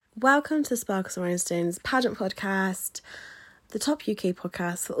Welcome to the Sparkles and Rhinestones pageant podcast, the top UK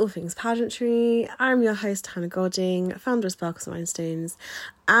podcast for all things pageantry. I'm your host, Hannah Golding, founder of Sparkles and Rhinestones,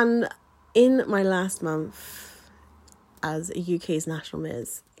 and in my last month as a UK's national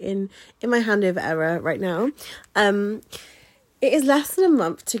Ms, in my handover era right now, it is less than a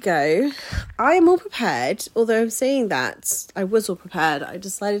month to go. I am all prepared, although I'm saying that I was all prepared. I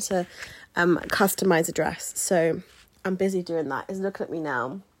decided to customise a dress, so I'm busy doing that. Is looking at me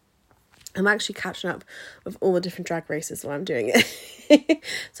now. I'm actually catching up with all the different drag races while I'm doing it.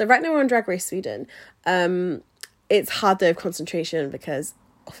 So right now we're on Drag Race Sweden. It's hard though, concentration, because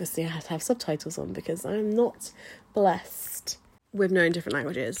obviously I had to have subtitles on because I'm not blessed with knowing different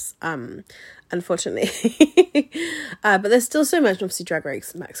languages, unfortunately. But there's still so much, and obviously Drag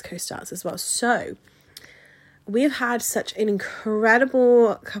Race Mexico starts as well. So we've had such an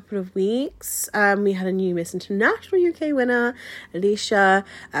incredible couple of weeks. We had a new Miss International UK winner, Alicia,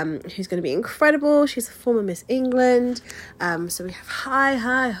 who's going to be incredible. She's a former Miss England. So we have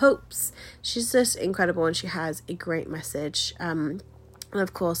high hopes. She's just incredible and she has a great message. And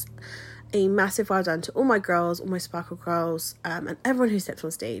of course, a massive well done to all my girls, all my Sparkle girls, and everyone who stepped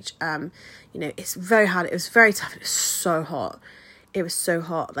on stage. It's very hard. It was very tough. It was so hot. It was so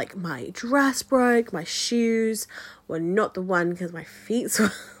hot, like my dress broke, my shoes were not the one because my feet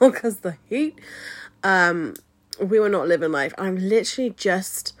swelled because the heat. We were not living life. I'm literally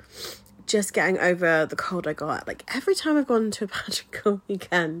just getting over the cold I got. Like every time I've gone to a pageant girl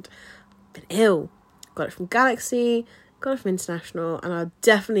weekend, I've been ill. Got it from Galaxy, got it from International, and I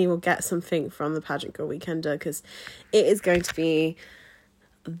definitely will get something from the pageant girl weekender because it is going to be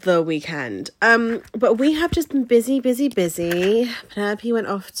the weekend. But we have just been busy. Penelope went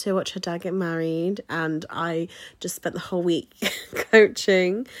off to watch her dad get married, and I just spent the whole week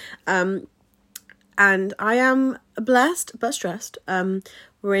coaching. And I am blessed but stressed.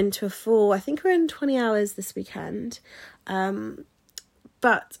 We're into I think we're in 20 hours this weekend.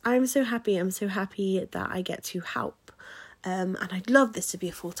 But I'm so happy that I get to help. And I'd love this to be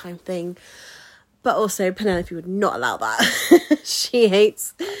a full-time thing. But also Penelope would not allow that. She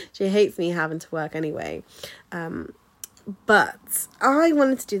hates me having to work anyway. But I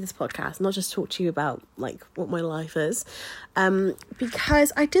wanted to do this podcast, not just talk to you about like what my life is.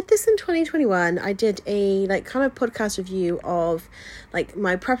 Because I did this in 2021. I did a kind of podcast review of like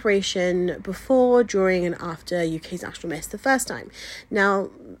my preparation before, during and after UK's National Miss the first time. Now,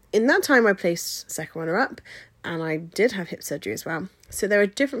 in that time I placed second runner up. And I did have hip surgery as well. So there are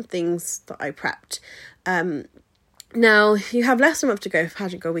different things that I prepped. Now, you have less than a month to go for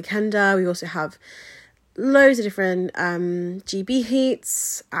Pageant Girl Weekender. We also have loads of different GB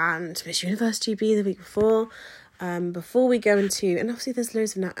heats and Miss Universe GB the week before we go into... And obviously there's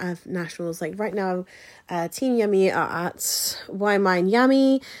loads of nationals. Like right now, Team Yummy are at Why Mine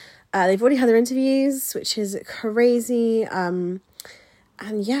Yummy. They've already had their interviews, which is crazy.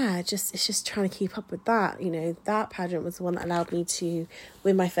 And yeah, it's just trying to keep up with that. That pageant was the one that allowed me to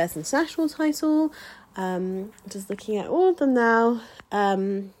win my first international title. Just looking at all of them now.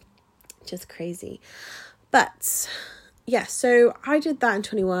 Just crazy. But yeah, so I did that in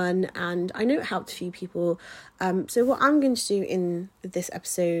 21 and I know it helped a few people. So what I'm going to do in this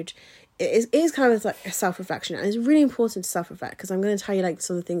episode is kind of like a self-reflection, and it's really important to self-reflect because I'm going to tell you like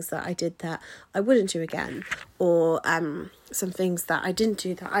some of the things that I did that I wouldn't do again, or some things that I didn't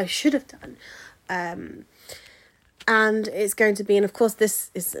do that I should have done. And it's going to be, and of course this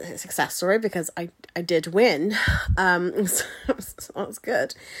is a success story because I did win. So that's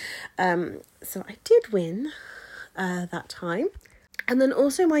good. So I did win that time. And then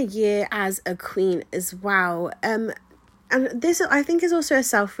also my year as a queen as well. And this, I think, is also a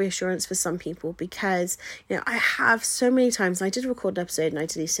self-reassurance for some people because, I have so many times, and I did record an episode and I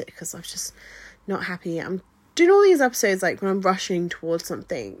deleted it because I was just not happy. I'm doing all these episodes like when I'm rushing towards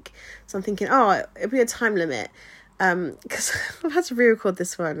something. So I'm thinking, it'll be a time limit. Because I've had to re-record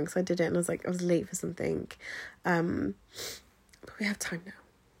this one because I did it and I was late for something. But we have time now.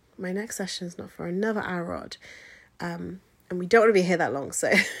 My next session is not for another hour odd. And we don't want to be here that long,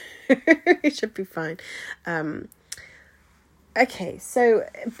 so it should be fine. Okay, so,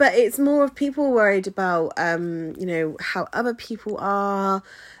 but it's more of people worried about, how other people are,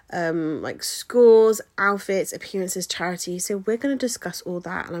 like scores, outfits, appearances, charity. So we're going to discuss all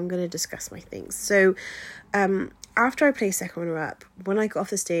that, and I'm going to discuss my things. So, after I placed second runner up, when I got off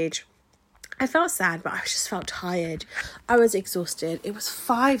the stage, I felt sad, but I just felt tired. I was exhausted. It was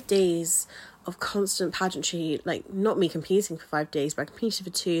 5 days of constant pageantry, like not me competing for 5 days, but I competed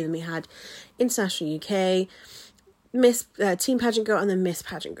for 2. Then we had International UK, Miss Team Pageant Girl, and then Miss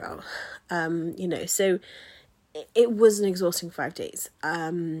Pageant Girl. So it was an exhausting 5 days.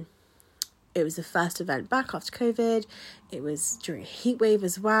 It was the first event back after COVID. It was during a heat wave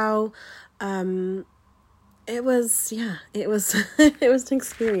as well. It was it was an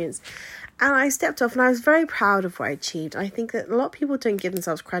experience. And I stepped off and I was very proud of what I achieved. I think that a lot of people don't give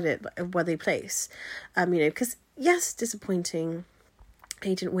themselves credit where they place. Because yes, disappointing,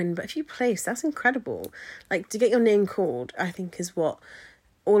 you didn't win, but if you place, that's incredible. Like, to get your name called, I think, is what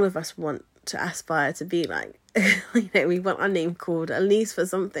all of us want to aspire to be like. We want our name called at least for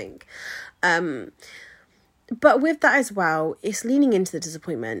something. But with that as well, it's leaning into the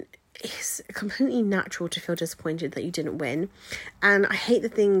disappointment. It's completely natural to feel disappointed that you didn't win. And I hate the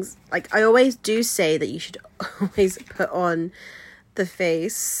things, like, I always do say that you should always put on the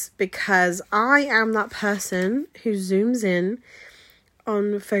face, because I am that person who zooms in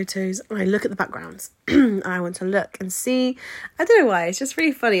on photos and I look at the backgrounds and I want to look and see. I don't know why, it's just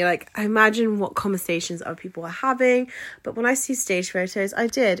really funny. Like, I imagine what conversations other people are having, but when I see stage photos, I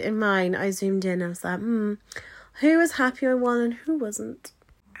did in mine, I zoomed in and I was like, who was happy I won and who wasn't?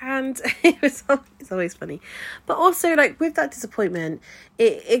 And it's always funny. But also, like, with that disappointment,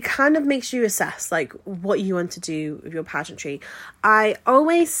 it kind of makes you assess, like, what you want to do with your pageantry. I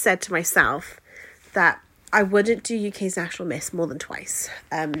always said to myself that I wouldn't do UK's National Miss more than twice,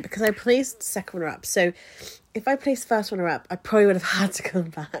 because I placed second runner-up. So if I placed first runner-up, I probably would have had to come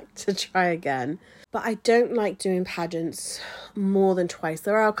back to try again. But I don't like doing pageants more than twice.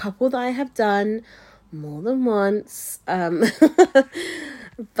 There are a couple that I have done more than once.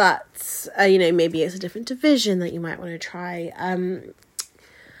 But, maybe it's a different division that you might want to try.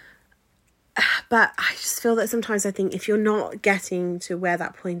 But I just feel that sometimes I think if you're not getting to where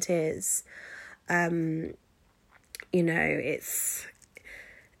that point is,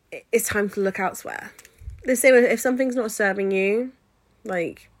 it's time to look elsewhere. They say if something's not serving you,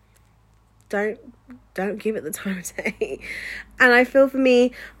 like, don't give it the time of day. And I feel for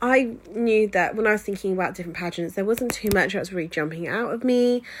me, I knew that when I was thinking about different pageants, there wasn't too much that was really jumping out of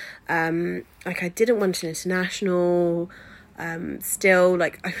me. Like, I didn't want an international. Still,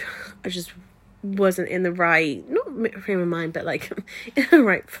 like, I just wasn't in the right, not frame of mind, but like in the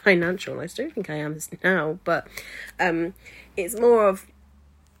right financial. I still think I am now, but it's more of,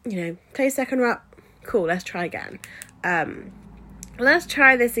 play second rep, cool, let's try again. Let's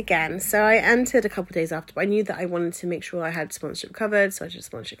try this again. So I entered a couple of days after, but I knew that I wanted to make sure I had sponsorship covered, so I did a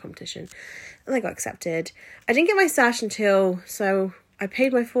sponsorship competition and I got accepted. I didn't get my sash so I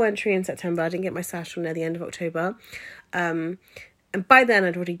paid my full entry in September. I didn't get my sash till near the end of October, and by then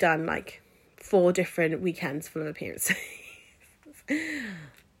I'd already done like 4 different weekends full of appearances. So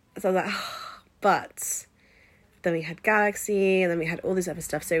I was like, but then we had Galaxy and then we had all this other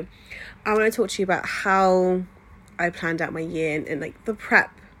stuff. So I want to talk to you about how I planned out my year and like the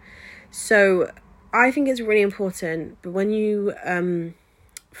prep. So I think it's really important, but when you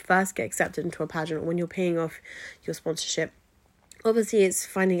first get accepted into a pageant, or when you're paying off your sponsorship, obviously it's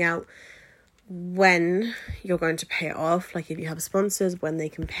finding out when you're going to pay it off, like if you have sponsors, when they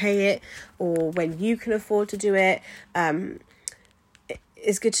can pay it, or when you can afford to do it.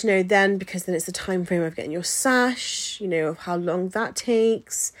 It's good to know then, because then it's the time frame of getting your sash, of how long that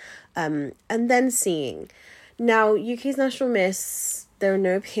takes, and then seeing. Now, UK's National Miss, there are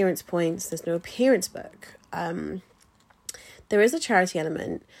no appearance points, there's no appearance book. There is a charity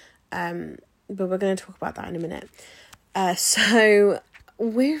element, but we're going to talk about that in a minute. So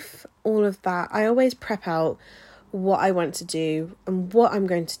with all of that, I always prep out what I want to do and what I'm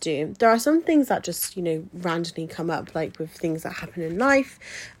going to do. There are some things that just, randomly come up, like with things that happen in life,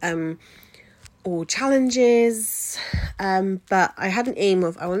 or challenges. But I had an aim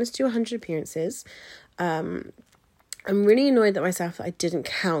of, I wanted to do 100 appearances. I'm really annoyed at myself that I didn't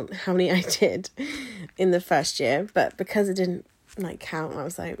count how many I did in the first year, but because it didn't count, I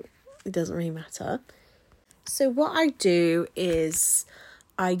was like, it doesn't really matter. So what I do is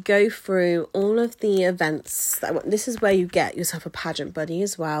I go through all of the events this is where you get yourself a pageant buddy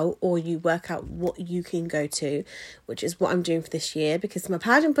as well, or you work out what you can go to, which is what I'm doing for this year, because my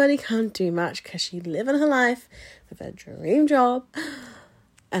pageant buddy can't do much because she's living her life with a dream job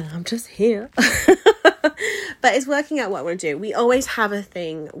and I'm just here. But it's working out what I want to do. We always have a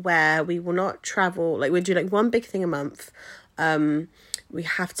thing where we will not travel, like we'll do one big thing a month. We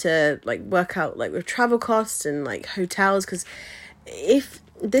have to work out with travel costs and hotels, because if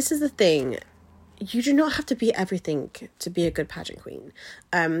this is the thing, you do not have to be everything to be a good pageant queen.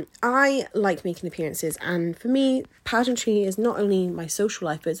 I like making appearances, and for me, pageantry is not only my social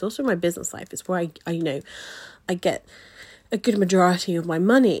life, but it's also my business life. It's where I get a good majority of my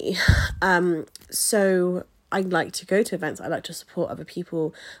money. So I like to go to events, I like to support other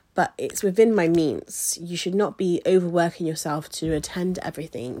people, but it's within my means. You should not be overworking yourself to attend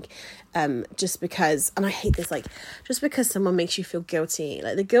everything, just because, and I hate this, like, just because someone makes you feel guilty.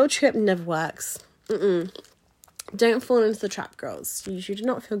 Like, the guilt trip never works. Don't fall into the trap, girls. You should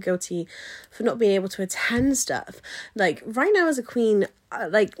not feel guilty for not being able to attend stuff. Like, right now as a queen,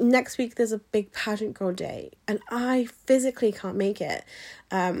 like, next week there's a big pageant girl day and I physically can't make it.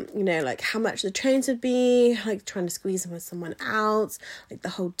 Like, how much the trains would be, like, trying to squeeze them with someone else, like, the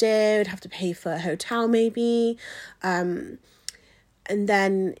whole day. I'd have to pay for a hotel maybe. And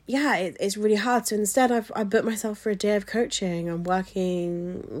then, it's really hard. So instead, I booked myself for a day of coaching. I'm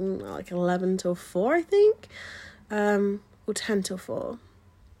working like 11 till 4, I think. Or 10 till 4,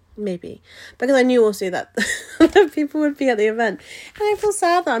 maybe. Because I knew also that people would be at the event. And I feel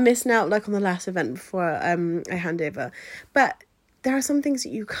sad that I'm missing out, like, on the last event before I hand over. But there are some things that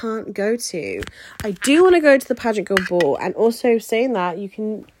you can't go to. I do want to go to the Pageant Girl Ball. And also saying that, you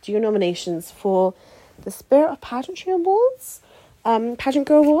can do your nominations for the Spirit of Pageantry Awards. Pageant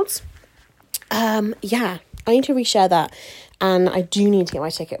Girl Awards. I need to reshare that. And I do need to get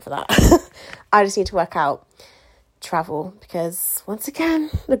my ticket for that. I just need to work out travel, because once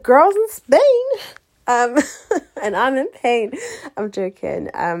again, the girl's in Spain, and I'm in pain. I'm joking,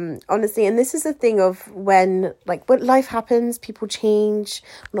 honestly. And this is the thing of when life happens, people change.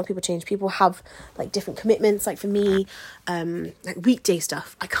 Well, not people change, people have, like, different commitments. Like, for me, like, weekday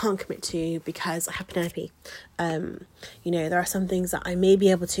stuff I can't commit to because I have Penelope. There are some things that I may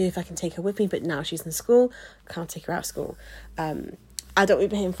be able to if I can take her with me, but now she's in school, can't take her out of school. I don't be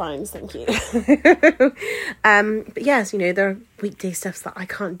paying fines, thank you. But yes, there are weekday stuffs that I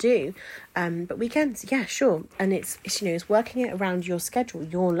can't do. But weekends, yeah, sure. And it's working it around your schedule,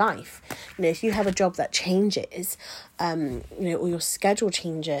 your life. If you have a job that changes, or your schedule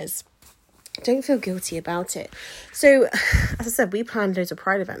changes, don't feel guilty about it. So, as I said, we planned loads of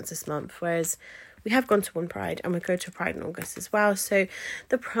Pride events this month, whereas we have gone to one Pride and we'll go to Pride in August as well. So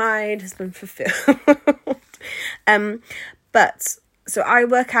the Pride has been fulfilled. So I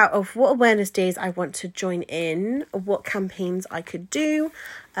work out of what awareness days I want to join in, what campaigns I could do,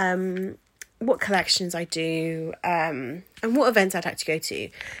 what collections I do, and what events I'd like to go to.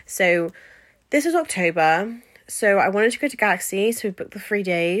 So this is October. So I wanted to go to Galaxy, so we booked the 3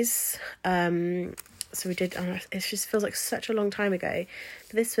 days. So we did, it just feels like such a long time ago.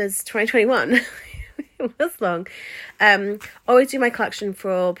 But this was 2021. It was long. Always do my collection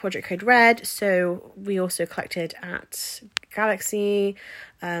for Project Code Red. So we also collected at Galaxy.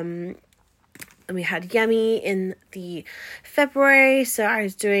 And we had Yemi in the February. So I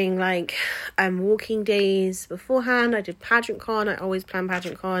was doing walking days beforehand. I did Pageant Con. I always plan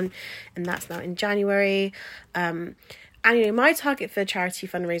Pageant Con. And that's now in January. And my target for charity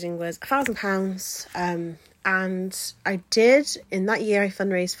fundraising was £1,000. And I did, in that year, I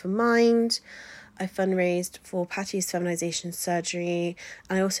fundraised for Mind. I fundraised for Patty's feminization surgery,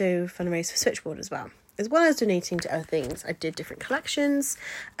 and I also fundraised for Switchboard as well as donating to other things. I did different collections.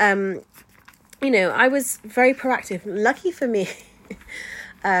 I was very proactive. Lucky for me,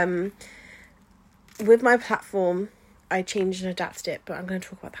 with my platform, I changed and adapted it, but I'm going to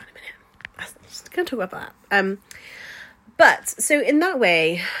talk about that in a minute. I'm just going to talk about that. But so in that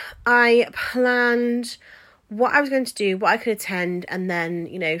way, I planned what I was going to do, what I could attend, and then,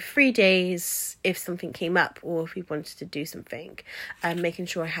 3 days if something came up or if we wanted to do something. Making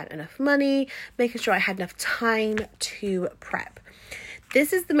sure I had enough money, making sure I had enough time to prep.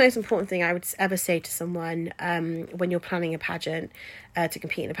 This is the most important thing I would ever say to someone when you're planning a pageant, to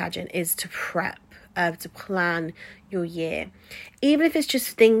compete in a pageant, is to prep, to plan your year. Even if it's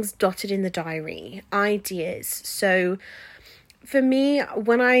just things dotted in the diary, ideas. So for me,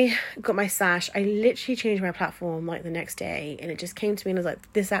 when I got my sash, I literally changed my platform the next day, and it just came to me and I was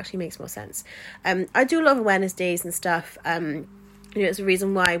like, this actually makes more sense. I do a lot of awareness days and stuff. It's a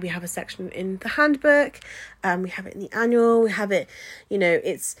reason why we have a section in the handbook. We have it in the annual. We have it,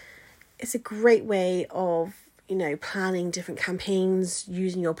 it's a great way of, planning different campaigns,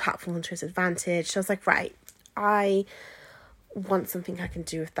 using your platform to its advantage. So I was like, right, I want something I can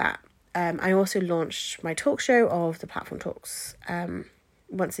do with that. I also launched my talk show of the Platform Talks.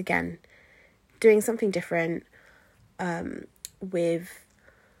 Once again, doing something different with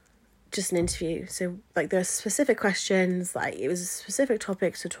just an interview. So there are specific questions, it was specific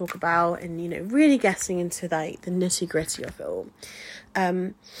topics to talk about, and really getting into the nitty gritty of it all.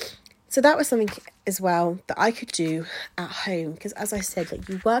 So that was something as well that I could do at home, because as I said,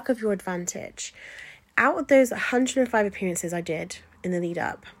 you work of your advantage. Out of those 105 appearances I did in the lead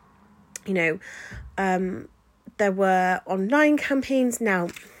up, there were online campaigns. Now,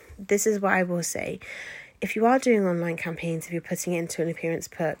 this is what I will say. if you are doing online campaigns, if you're putting it into an appearance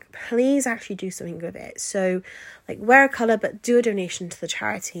book, please actually do something with it. So like wear a colour, but do a donation to the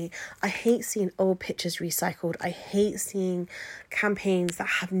charity. I hate seeing old pictures recycled. I hate seeing campaigns that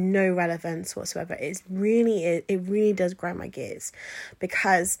have no relevance whatsoever. It really does grind my gears,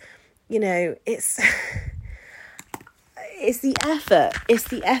 because, you know, it's the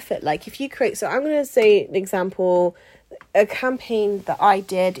effort. Like if you create, so I'm going to say an example, a campaign that I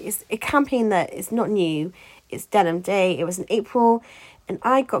did is a campaign that is not new. It's Denim Day. It was in April, and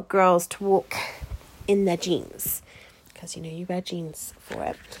I got girls to walk in their jeans, because, you know, you wear jeans for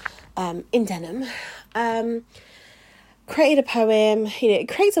it, in denim. Created a poem, you know, it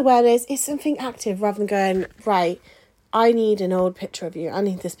creates awareness. It's something active rather than going, right, I need an old picture of you. I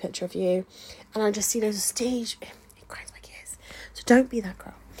need this picture of you. And I just see there's a stage. It grinds my gears. So don't be that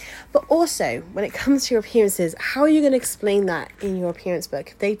girl. But also, when it comes to your appearances, how are you going to explain that in your appearance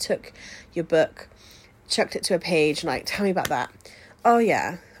book? If they took your book, chucked it to a page, like, tell me about that. Oh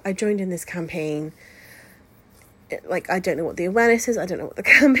yeah, I joined in this campaign. I don't know what the awareness is. I don't know what the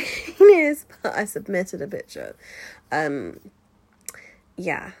campaign is, but I submitted a picture.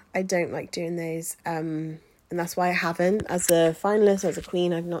 Yeah, I don't like doing those. And that's why I haven't. As a finalist, as a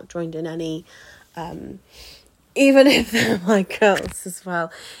queen, I've not joined in any, even if they're my girls as well.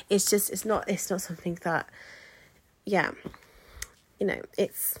 It's not something that, yeah, you know,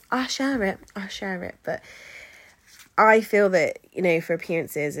 I'll share it, but I feel that, you know, for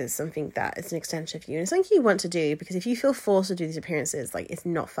appearances is something that is an extension of you, and it's something you want to do, because if you feel forced to do these appearances, like, it's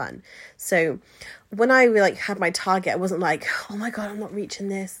not fun. So when I had my target, I wasn't like, oh my god, I'm not reaching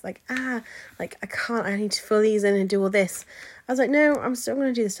this, I can't, I need to fill these in and do all this. I was like, no, I'm still going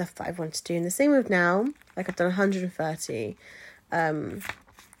to do the stuff that I want to do. And the same with now, I've done 130, and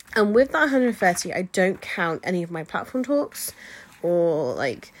with that 130, I don't count any of my platform talks or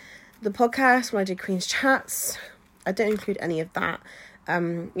the podcast when I did Queen's Chats. I don't include any of that.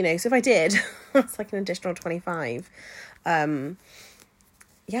 You know, so if I did, that's an additional 25. Yeah, an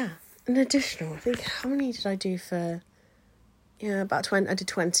additional, I think, how many did I do for, about 20, I did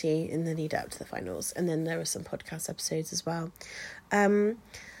 20 in the lead up to the finals, and then there were some podcast episodes as well.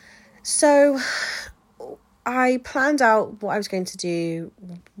 So I planned out what I was going to do,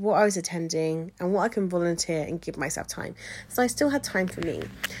 what I was attending, and what I can volunteer and give myself time. So I still had time for me.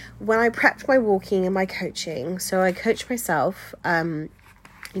 When I prepped my walking and my coaching, so I coach myself, you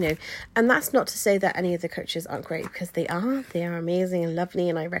know, and that's not to say that any of the coaches aren't great, because they are amazing and lovely,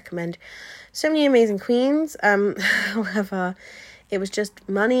 and I recommend so many amazing queens. However, it was just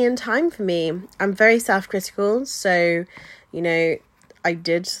money and time for me. I'm very self-critical, so, you know, I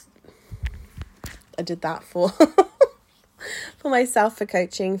did that for for myself, for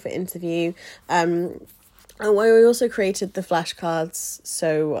coaching, for interview. And we also created the flashcards.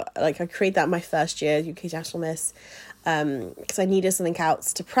 So I created that my first year, UK National Miss, because I needed something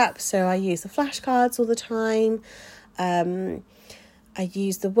else to prep. So I use the flashcards all the time. I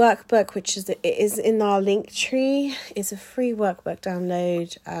use the workbook, which is in our link tree. It's a free workbook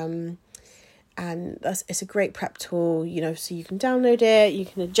download. And it's a great prep tool, you know, so you can download it, you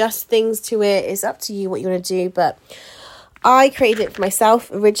can adjust things to it. It's up to you what you want to do, but I created it for myself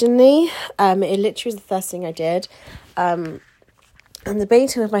originally. It literally was the first thing I did. I'm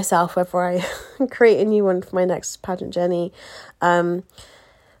debating with myself whether I create a new one for my next pageant journey. But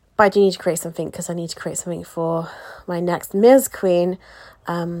I do need to create something, because I need to create something for my next Ms. Queen,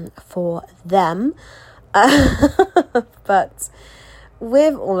 for them. But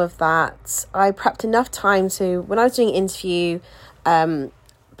with all of that, I prepped enough time to, when I was doing an interview,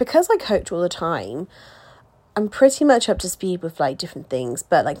 because I coach all the time, I'm pretty much up to speed with different things,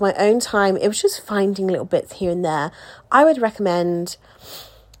 but my own time, it was just finding little bits here and there. I would recommend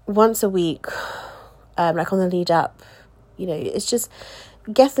once a week, on the lead up, you know, it's just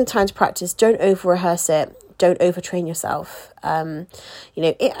getting the time to practice. Don't over rehearse it. Don't overtrain yourself. You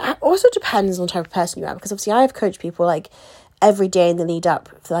know, it also depends on the type of person you are, because obviously I have coached people every day in the lead up,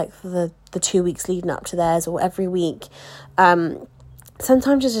 for the 2 weeks leading up to theirs, or every week.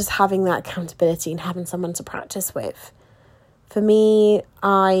 Sometimes it's just having that accountability and having someone to practice with. For me,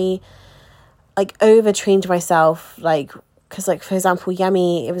 I overtrained myself, because for example,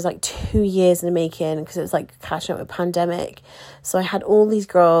 Yummy, it was 2 years in the making, because it was catching up with pandemic. So I had all these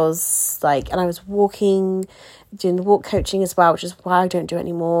girls, and I was doing the walk coaching as well, which is why I don't do it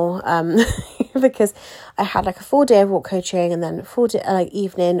anymore. Because I had a full day of walk coaching, and then a full day,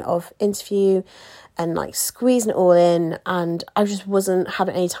 evening of interview, and squeezing it all in, and I just wasn't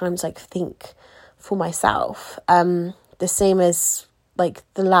having any time to think for myself. The same as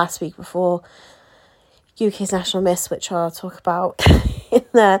the last week before UK's National Miss, which I'll talk about in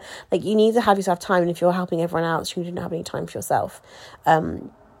there. Like, you need to have yourself time, and if you're helping everyone else, you don't have any time for yourself.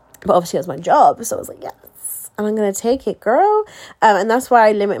 But obviously it was my job, so I was like, yes, and I'm going to take it, girl. And that's why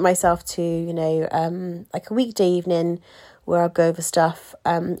I limit myself to, you know, like a weekday evening where I'll go over stuff.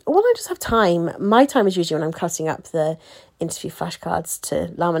 Or when I just have time. My time is usually when I'm cutting up the interview flashcards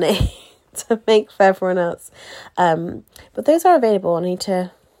to laminate to make for everyone else. But those are available.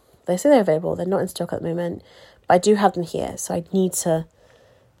 They say they're available. They're not in stock at the moment, but I do have them here, so I need to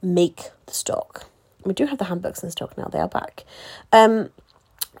make the stock. We do have the handbooks in stock now. They are back.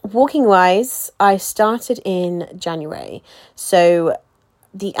 Walking wise, I started in January. So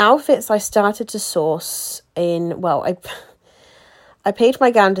the outfits I started to source in, well, I paid for my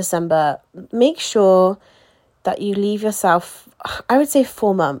gown in December. Make sure that you leave yourself, I would say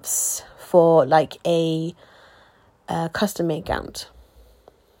 4 months for like a custom made gown.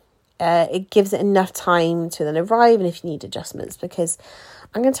 It gives it enough time to then arrive, and if you need adjustments, because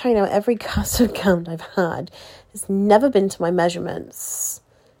I'm going to tell you now, every custom gown I've had has never been to my measurements.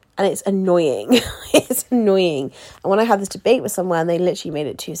 And it's annoying. It's annoying. And when I had this debate with someone, they literally made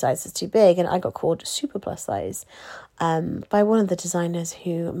it 2 sizes too big, and I got called super plus size by one of the designers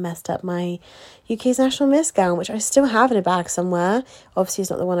who messed up my UK's National Miss gown, which I still have in a bag somewhere. Obviously, it's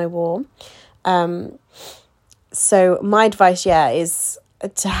not the one I wore. So my advice, is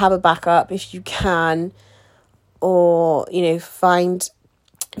to have a backup if you can, or, you know, if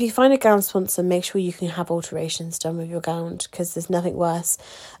you find a gown sponsor, make sure you can have alterations done with your gown, because there's nothing worse.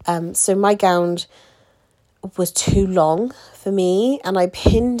 So my gown was too long for me, and I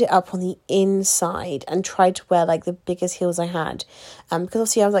pinned it up on the inside and tried to wear like the biggest heels I had. Because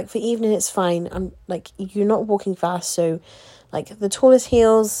obviously I was like, for evening it's fine. I'm like, you're not walking fast, so like the tallest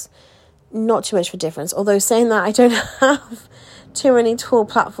heels, not too much of a difference. Although saying that, I don't have too many tall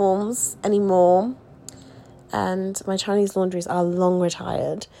platforms anymore. And my Chinese laundries are long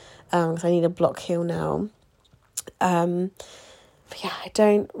retired, because I need a block heel now. But yeah, I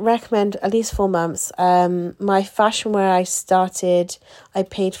don't recommend at least 4 months. My fashion wear I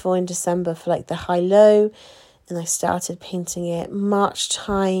paid for in December for like the high-low, and I started painting it March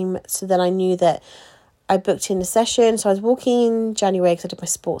time. So then I knew that I booked in a session. So I was walking in January because I did my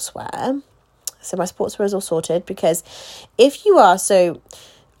sportswear. So my sportswear is all sorted, because if you are, so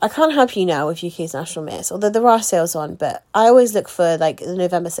I can't help you now with UK's National Miss, although there are sales on, but I always look for like the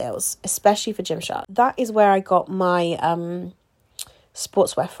November sales, especially for Gymshark. That is where I got my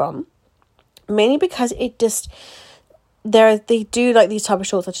sportswear from, mainly because it just, they do like these type of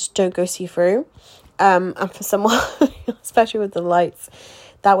shorts that just don't go see-through. And for someone, especially with the lights,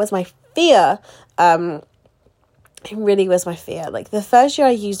 that was my fear. It really was my fear. Like the first year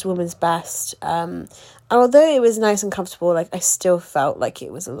I used Woman's Best, and although it was nice and comfortable, like I still felt like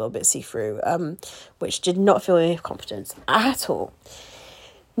it was a little bit see-through, which did not fill me with confidence at all.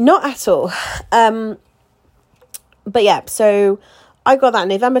 Not at all. But yeah, so I got that in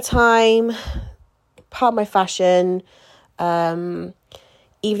November time. Part of my fashion,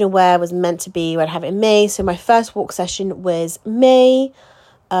 evening wear was meant to be, I'd have it in May. So my first walk session was May.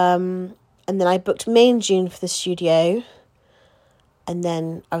 And then I booked May and June for the studio. And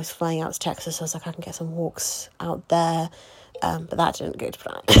then I was flying out to Texas. So I was like, I can get some walks out there. But that didn't go to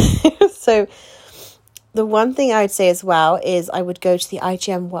plan. So the one thing I would say as well is I would go to the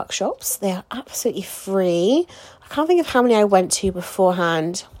IGM workshops. They are absolutely free. I can't think of how many I went to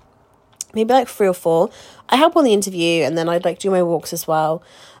beforehand. Maybe like 3 or 4. I help on the interview, and then I'd like do my walks as well.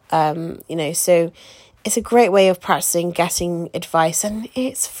 So it's a great way of practicing, getting advice, and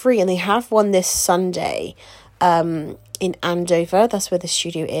it's free. And they have one this Sunday in Andover. That's where the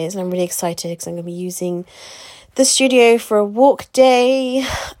studio is. And I'm really excited because I'm going to be using the studio for a walk day.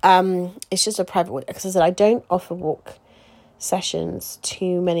 It's just a private walk. Because I said I don't offer walk sessions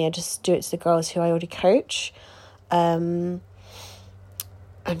too many. I just do it to the girls who I already coach. And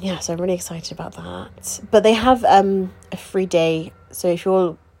yeah, so I'm really excited about that. But they have a free day. So if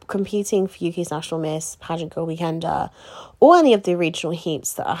you're competing for UK's National Miss, Pageant Girl Weekender, or any of the regional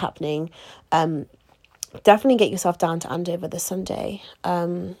heats that are happening, definitely get yourself down to Andover this Sunday.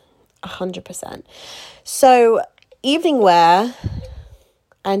 100%. So evening wear,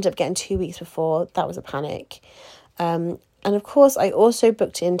 I ended up getting 2 weeks before. That was a panic. And of course, I also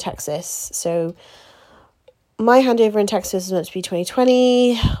booked in Texas. So my handover in Texas was meant to be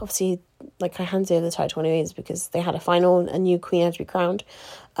 2020. Obviously, like I handed over the title anyways because they had a final, a new queen had to be crowned.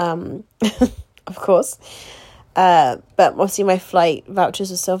 Of course. But obviously my flight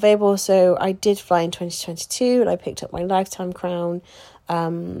vouchers are still available. So I did fly in 2022 and I picked up my lifetime crown.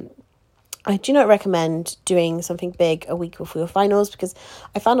 I do not recommend doing something big a week before your finals, because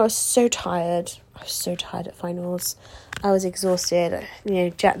I found I was so tired. I was so tired at finals. I was exhausted.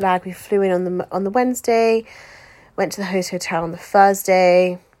 Jet lag. We flew in on the Wednesday, went to the host hotel on the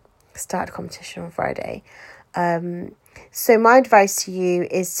Thursday, started competition on Friday. So my advice to you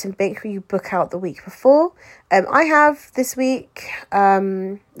is to make sure you book out the week before. I have this week,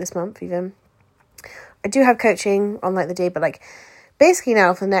 this month even. I do have coaching on the day, but basically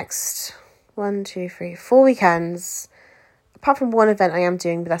now for the next 4 weekends, apart from one event I am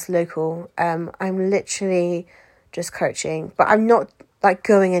doing, but that's local, I'm literally just coaching, but I'm not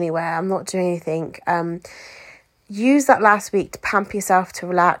going anywhere. I'm not doing anything. Use that last week to pamper yourself, to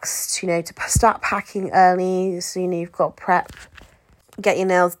relax, to start packing early, so you've got prep, get your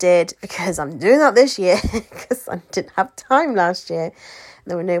nails did, because I'm doing that this year because I didn't have time last year.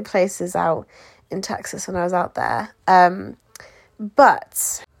 There were no places out in Texas when I was out there.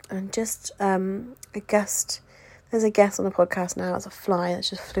 But I'm just a guest. There's a guest on the podcast now. It's a fly that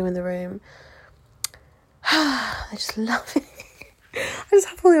just flew in the room. I just love it. I just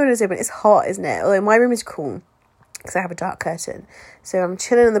have all the windows open. It's hot, isn't it? Although my room is cool because I have a dark curtain, so I'm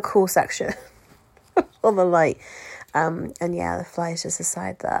chilling in the cool section on the light. And yeah, the flies just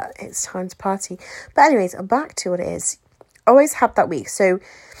decide that it's time to party. But anyways, back to what it is. Always have that week. So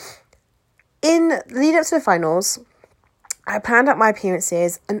in the lead up to the finals, I planned out my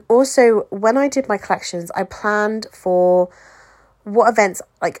appearances, and also when I did my collections, I planned for what events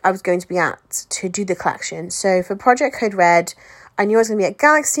I was going to be at to do the collection. So for Project Code Red, I knew I was going to be at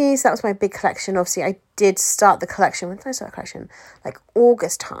Galaxy, so that was my big collection. Obviously, I did start the collection. When did I start the collection?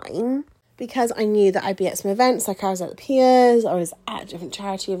 August time, because I knew that I'd be at some events. I was at the Piers, I was at different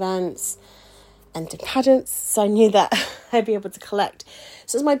charity events and did pageants, so I knew that I'd be able to collect.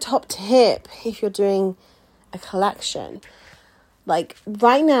 So it's my top tip if you're doing a collection.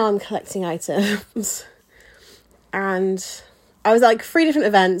 Right now I'm collecting items, and I was 3 different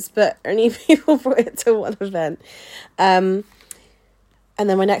events, but only people brought it to one event. And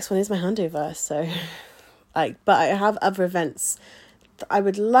then my next one is my handover. So but I have other events that I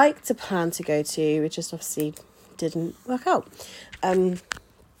would like to plan to go to, which just obviously didn't work out.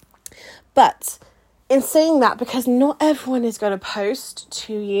 But in saying that, because not everyone is going to post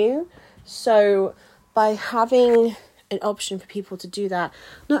to you, so by having an option for people to do that,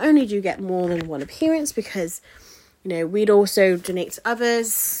 not only do you get more than one appearance, because we'd also donate to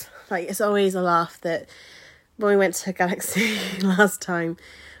others. It's always a laugh that when we went to Galaxy last time,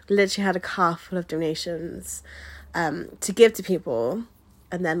 we literally had a car full of donations to give to people,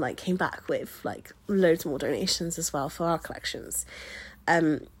 and then came back with loads more donations as well for our collections.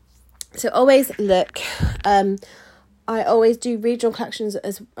 So always look. I always do regional collections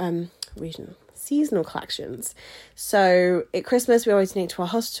as seasonal collections. So at Christmas, we always donate to our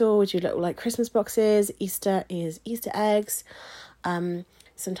hostel. We do little Christmas boxes. Easter is Easter eggs.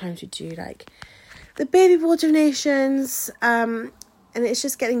 Sometimes we do the baby ball donations. And it's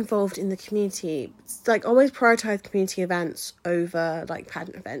just getting involved in the community. It's always prioritize community events over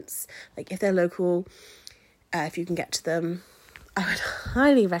pageant events. If they're local, if you can get to them, I would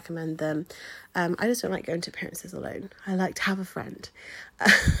highly recommend them. I just don't like going to appearances alone. I like to have a friend.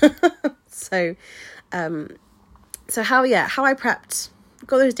 So how I prepped,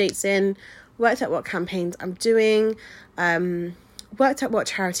 got those dates in, worked out what campaigns I'm doing, worked out what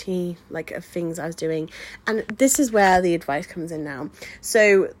charity of things I was doing, and this is where the advice comes in now.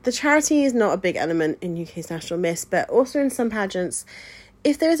 So the charity is not a big element in UK's National Miss, but also in some pageants,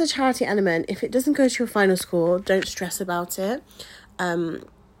 if there is a charity element, if it doesn't go to your final score, don't stress about it.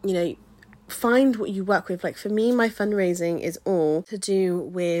 Find what you work with. For me, my fundraising is all to do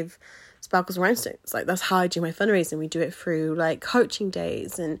with Sparkles and Rhinestones. That's how I do my fundraising. We do it through coaching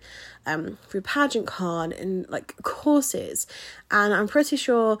days and through Pageant Con and courses. And I'm pretty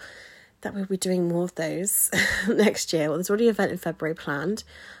sure that we'll be doing more of those next year. Well, there's already an event in February planned,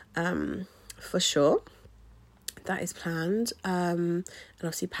 for sure. That is planned. And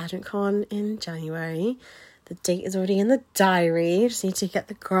obviously Pageant Con in January. The date is already in the diary. Just need to get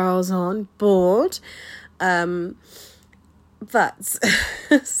the girls on board. But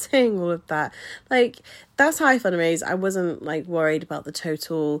saying all of that, that's how I fundraise. I wasn't worried about the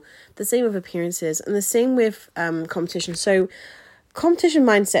total. The same with appearances, and the same with competition. So competition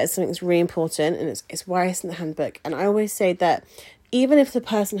mindset is something that's really important, and it's why I sent the handbook. And I always say that even if the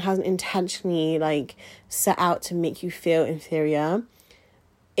person hasn't intentionally set out to make you feel inferior,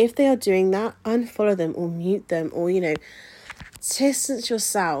 if they are doing that, unfollow them or mute them, or distance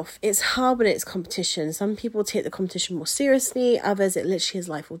yourself. It's hard when it's competition. Some people take the competition more seriously, others it literally is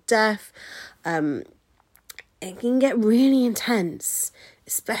life or death. It can get really intense,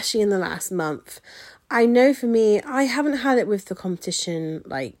 especially in the last month. I know for me, I haven't had it with the competition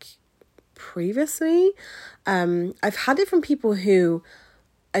like previously. I've had it from people who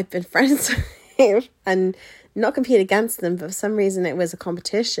I've been friends with and not compete against them, but for some reason it was a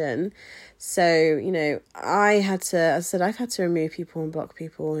competition. So, I've had to remove people and block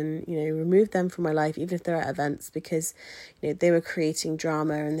people and, remove them from my life, even if they're at events, because, they were creating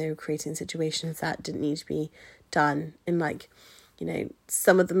drama and they were creating situations that didn't need to be done in like,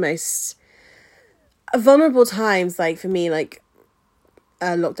 some of the most vulnerable times. Like for me, like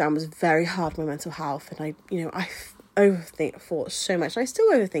lockdown was very hard on my mental health, and I thought so much. I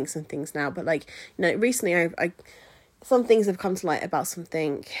still overthink some things now, but like, recently I some things have come to light about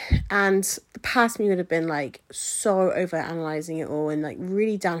something, and the past me would have been like so over analyzing it all and like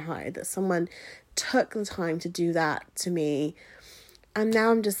really downhearted that someone took the time to do that to me. And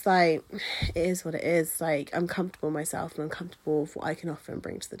now I'm just like, it is what it is. Like, I'm comfortable in myself and I'm comfortable with what I can offer and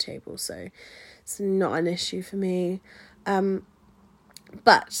bring to the table, so it's not an issue for me.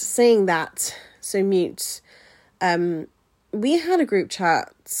 But saying that, so Mute, we had a group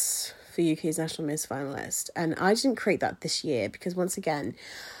chat for UK's National Miss Finalist, and I didn't create that this year because, once again,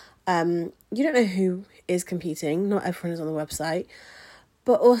 you don't know who is competing. Not everyone is on the website,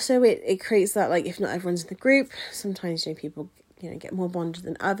 but also it creates that, like, if not everyone's in the group, sometimes people get more bonded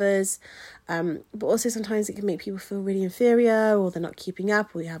than others, but also sometimes it can make people feel really inferior, or they're not keeping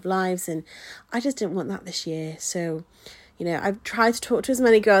up, or you have lives, and I just didn't want that this year. So I've tried to talk to as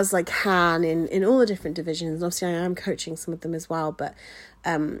many girls as I can in all the different divisions, and obviously I am coaching some of them as well, but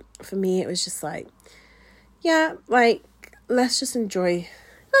for me it was just like, yeah, like, let's just have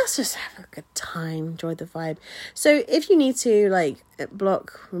a good time, enjoy the vibe. So if you need to, like,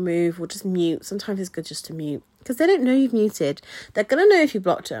 block, remove, or just mute, sometimes it's good just to mute, because they don't know you've muted. They're going to know if you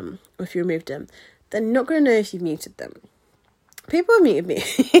blocked them or if you removed them. They're not going to know if you've muted them. People have muted me.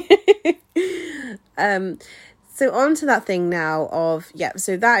 So on to that thing now of,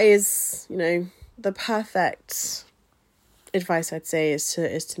 so that is, the perfect advice I'd say is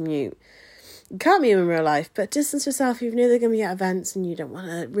to mute. You can't mute in real life, but distance yourself. If you know they're going to be at events and you don't want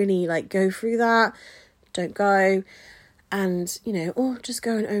to really, like, go through that, don't go. And, or just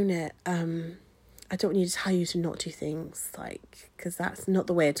go and own it. I don't need to tell you to not do things, like, because that's not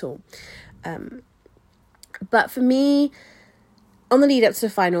the way at all. But for me, on the lead up to the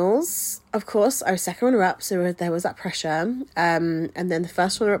finals, of course, I was second runner-up, so there was that pressure. And then the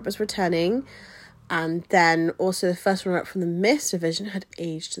first runner-up was returning. And then also the first runner-up from the Miss division had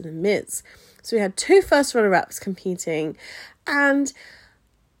aged to the Mids. So we had two first runner-ups competing. And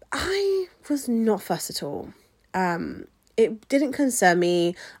I was not fussed at all. It didn't concern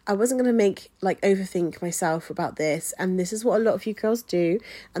me. I wasn't going to overthink myself about this. And this is what a lot of you girls do.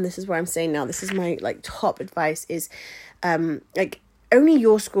 And this is what I'm saying now. This is my, top advice is, only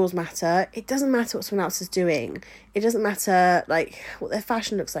your scores matter. It doesn't matter what someone else is doing. It doesn't matter, what their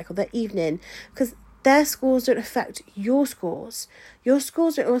fashion looks like or their evening. Because their scores don't affect your scores. Your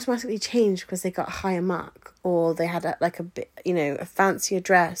scores don't automatically change because they got a higher mark. Or they had a fancier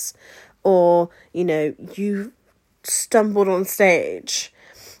dress. Or, you stumbled on stage,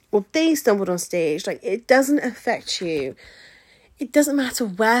 or they stumbled on stage. It doesn't affect you. It doesn't matter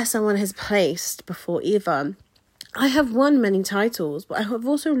where someone has placed before either. I have won many titles, but I have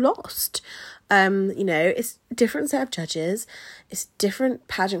also lost. It's a different set of judges. It's different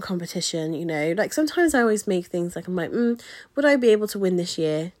pageant competition, sometimes I always make things I'm like, would I be able to win this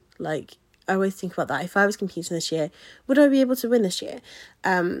year? I always think about that. If I was competing this year, would I be able to win this year?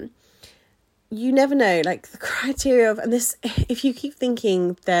 You never know, the criteria of, and this, if you keep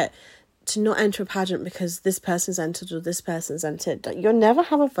thinking that to not enter a pageant because this person's entered or this person's entered, you'll never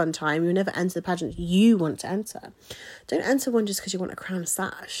have a fun time. You'll never enter the pageant you want to enter. Don't enter one just because you want a crown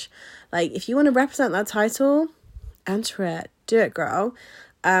sash. If you want to represent that title, enter it. Do it, girl.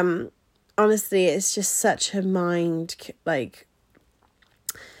 Honestly, it's just such a mind, I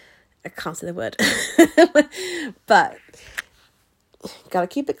can't say the word. But gotta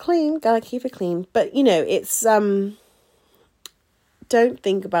keep it clean. But, it's, don't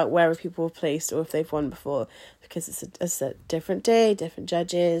think about where people have placed or if they've won before, because it's a different day, different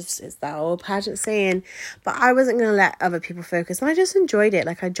judges. It's that old pageant saying. But I wasn't going to let other people focus, and I just enjoyed it.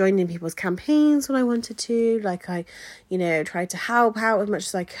 I joined in people's campaigns when I wanted to. I, tried to help out as much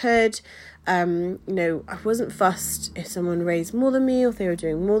as I could. I wasn't fussed if someone raised more than me or if they were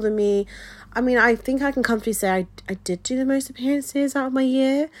doing more than me. I mean, I think I can comfortably say I did do the most appearances out of my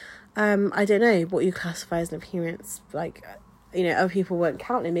year. I don't know what you classify as an appearance. Other people weren't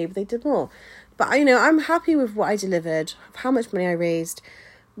counting, maybe they did more. But, I'm happy with what I delivered, how much money I raised,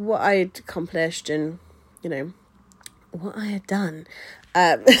 what I'd accomplished, and, what I had done.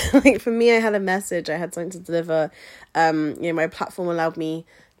 Like for me, I had a message, I had something to deliver. My platform allowed me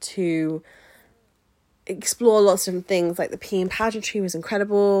to explore lots of different things. Like the pea and pageantry was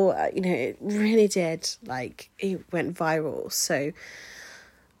incredible. It really did, like, it went viral. So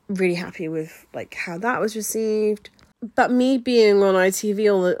really happy with like how that was received. But me being on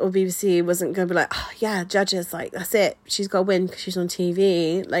ITV or BBC wasn't going to be like, oh yeah, judges, like, that's it, she's got to win because she's on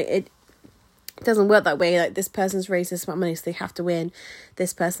TV. Like, it doesn't work that way. Like, this person's raised this amount of money, so they have to win.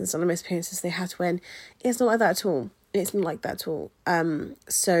 This person's done the most appearances, so they have to win. It's not like that at all. It's not like that at all.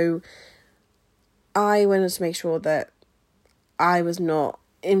 So I wanted to make sure that I was not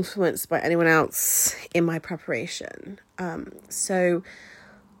influenced by anyone else in my preparation. So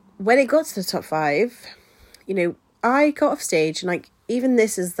when it got to the top 5, I got off stage, and like, even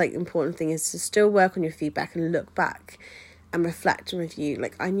this is like the important thing, is to still work on your feedback and look back and reflect and review.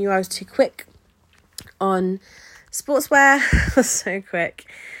 Like, I knew I was too quick on sportswear. I was so quick.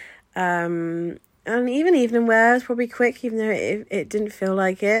 And even evening wear was probably quick, even though it didn't feel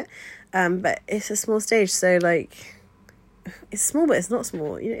like it. But it's a small stage, so like, it's small, but it's not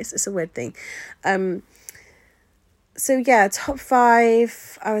small. It's a weird thing. So yeah, top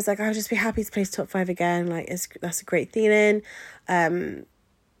 5, I was like, I'll just be happy to place top 5 again. Like, that's a great feeling. I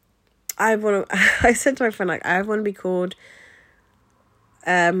said to my friend, like, I want to be called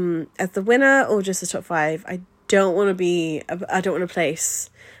as the winner or just the top 5. I don't want to place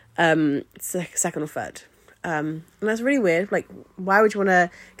second or third. And that's really weird. Like, why would you want to?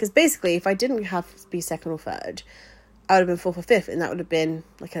 Because basically, if I didn't have to be second or third, I would have been 4th or 5th, and that would have been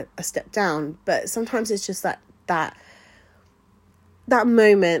like a step down. But sometimes it's just that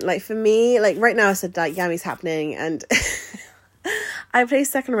moment. Like, for me, like right now, I said that Yammy's happening, and I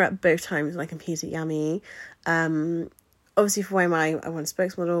placed second or at both times when I competed at Yammy. Obviously for YMI, I won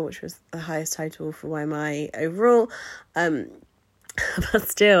spokesmodel, which was the highest title for YMI overall. But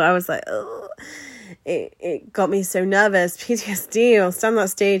still, I was like, oh, it got me so nervous. PTSD, or stand on that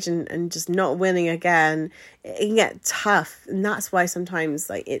stage and just not winning again. It can get tough, and that's why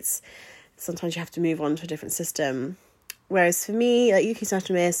sometimes sometimes you have to move on to a different system. Whereas for me, like, UK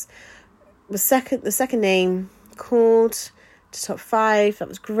National Miss was the second name called to top 5. That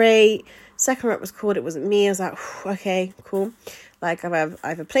was great. Second rep was called. It wasn't me. I was like, okay, cool. Like, I've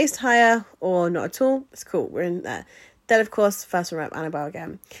either placed higher or not at all. It's cool. We're in there. Then, of course, first rep, Annabelle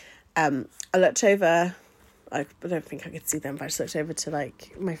again. I looked over. I don't think I could see them, but I just looked over to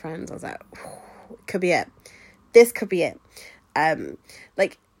like my friends. I was like, could be it. This could be it.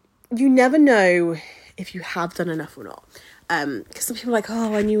 Like, you never know if you have done enough or not. Because some people are like,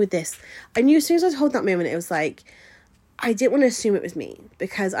 oh, I knew with this. I knew as soon as I told that moment, it was like, I didn't want to assume it was me,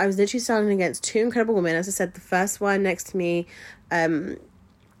 because I was literally standing against 2 incredible women. As I said, the first one next to me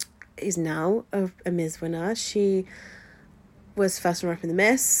is now a Ms. winner. She was first runner-up in the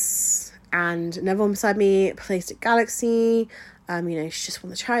Miss, and another one beside me placed at Galaxy. She just won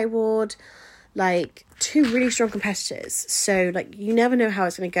the charity award. Like, 2 really strong competitors. So, like, you never know how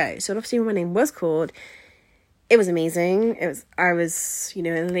it's going to go. So, obviously, when my name was called, it was amazing. I was,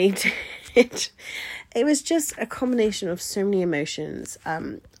 elated. It was just a combination of so many emotions.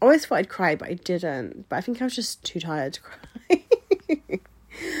 I always thought I'd cry, but I didn't. But I think I was just too tired to cry.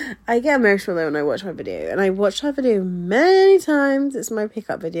 I get emotional though when I watch my video, and I watched my video many times. It's my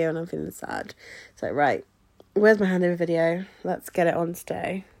pickup video, and I'm feeling sad. It's like, right, where's my handover video? Let's get it on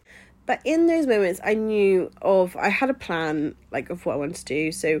today. But in those moments, I had a plan, like, of what I wanted to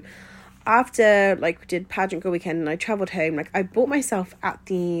do. So after, like, we did pageant girl weekend and I travelled home, like, I bought myself at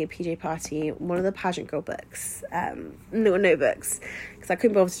the PJ party one of the pageant girl books, little notebooks, because I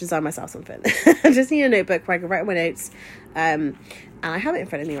couldn't bother to design myself something. I just need a notebook where I can write my notes, and I have it in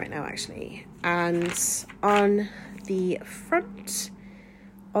front of me right now, actually. And on the front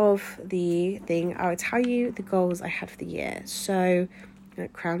of the thing, I will tell you the goals I had for the year. So,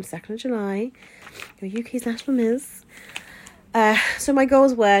 crowned 2nd of July, your UK's National Miss. So my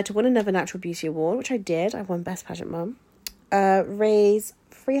goals were to win another Natural Beauty Award, which I did. I won Best Pageant Mum. Raise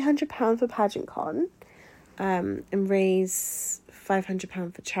 £300 for Pageant Con, and raise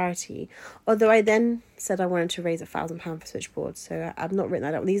 £500 for charity. Although I then said I wanted to raise £1,000 for Switchboard, so I've not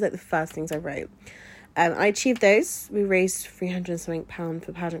written that out. These are like the first things I wrote. I achieved those. We raised £300 something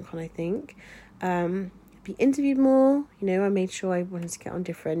for Pageant Con, I think. Be interviewed more. I made sure I wanted to get on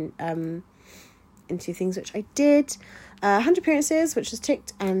different into things, which I did. 100 appearances, which was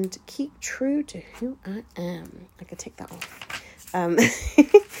ticked, and keep true to who I am. I could tick that off.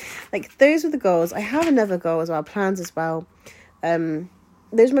 Like, those were the goals. I have another goal as well, plans as well.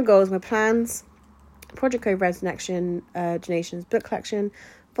 Those are my goals, my plans. Project Code Red Connection, donations, book collection,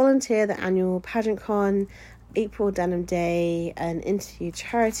 volunteer the annual Pageant Con, April Denim Day, an interview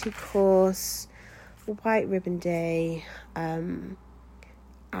charity course, White Ribbon Day, and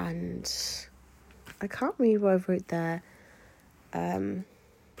I can't remember what I wrote there, but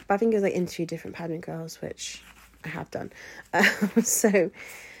I think it was like interview different pageant girls, which I have done. So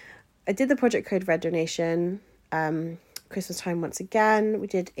I did the Project Code Red donation, Christmas time once again. We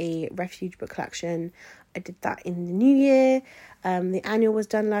did a refuge book collection. I did that in the new year. The annual was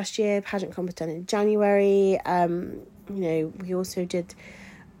done last year. Pageant comp was done in January. We also did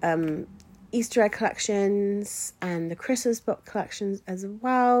Easter egg collections and the Christmas book collections as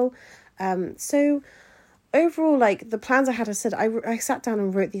well. So overall, like the plans I had, I said, I sat down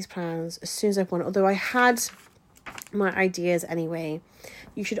and wrote these plans as soon as I wanted, although I had my ideas anyway.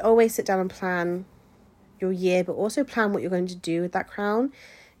 You should always sit down and plan your year, but also plan what you're going to do with that crown.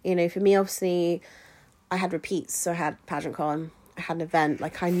 For me, obviously, I had repeats. So I had Pageant Con, I had an event.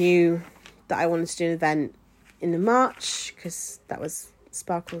 Like I knew that I wanted to do an event in the March because that was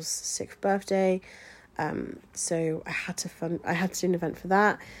Sparkle's 6th birthday. So I had to do an event for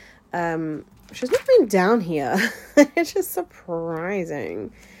that. Which has not been down here. It's just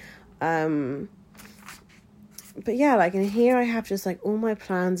surprising. But yeah, like in here I have just like all my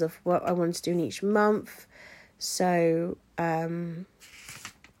plans of what I wanted to do in each month. So right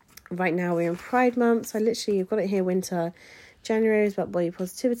now we're in Pride Month. So I've got it here, winter. January is about body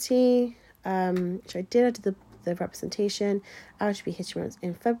positivity, which I did the representation. LGBT History Month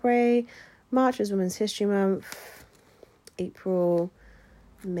in February. March is Women's History Month. April,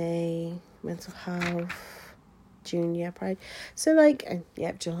 May, mental health. June, Pride. So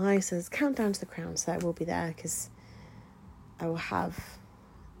July says countdown to the crown. So that will be there because I will have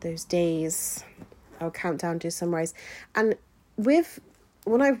those days. I'll count down, do a summarize. And with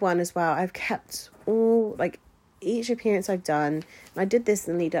what I've won as well, I've kept all each appearance I've done, and I did this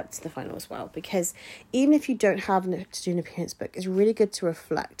in the lead up to the final as well, because even if you don't have to do an appearance book, it's really good to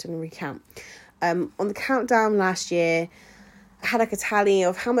reflect and recount. On the countdown last year, I had a tally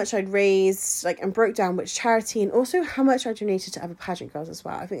of how much I'd raised, and broke down which charity, and also how much I donated to other pageant girls as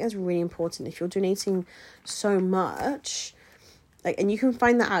well. I think that's really important. If you're donating so much, and you can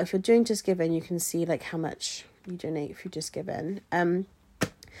find that out if you're doing Just Giving, you can see how much you donate if you Just Giving.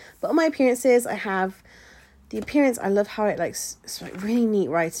 But on my appearances, I have the appearance. I love how it's really neat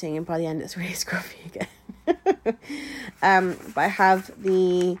writing, and by the end it's really scruffy again. But I have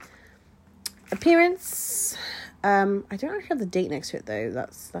the appearance. I don't actually have the date next to it though.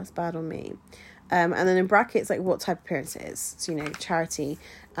 That's bad on me. And then in brackets, what type of appearance it is. So, charity.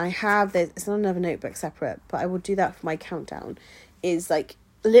 I have this. It's not another notebook separate, but I will do that for my countdown. Is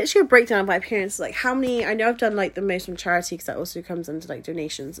literally a breakdown of my appearance. How many. I know I've done the most on charity, because that also comes into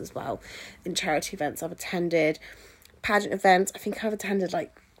donations as well. In charity events I've attended, pageant events. I think I've attended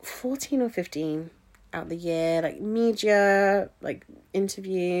 14 or 15 out the year. Media,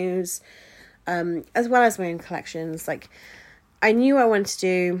 interviews. As well as my own collections. I knew what I wanted to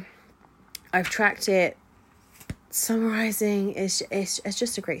do. I've tracked it. Summarizing is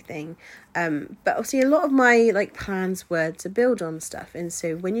just a great thing. But obviously a lot of my plans were to build on stuff, and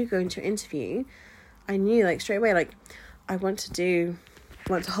so when you go into an interview, I knew straight away I want to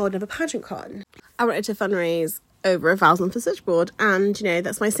hold another pageant con. I wanted to fundraise over 1,000 for Switchboard, and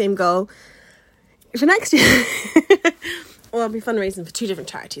that's my same goal for next year. Well, I'll be fundraising for 2 different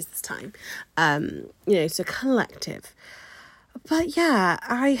charities this time. So collective. But yeah,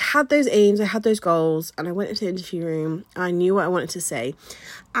 I had those aims, I had those goals, and I went into the interview room. I knew what I wanted to say.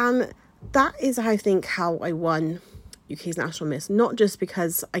 And that is, I think, how I won UK's National Miss. Not just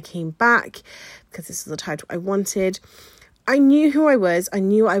because I came back, because this was the title I wanted. I knew who I was, I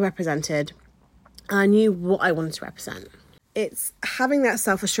knew what I represented, and I knew what I wanted to represent. It's having that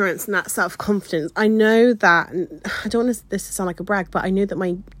self-assurance and that self-confidence. I know that, I don't want this to sound like a brag, but I know that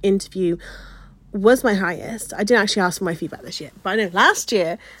my interview was my highest. I didn't actually ask for my feedback this year, but I know last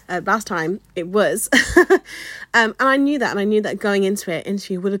time it was. And I knew that, and I knew that going into it,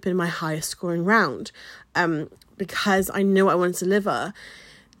 interview would have been my highest scoring round, because I know what I want to deliver.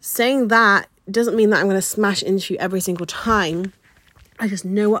 Saying that doesn't mean that I'm going to smash interview every single time. I just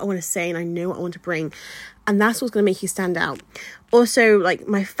know what I want to say, and I know what I want to bring. And that's what's going to make you stand out. Also,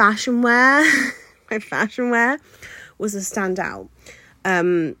 my fashion wear, was a standout.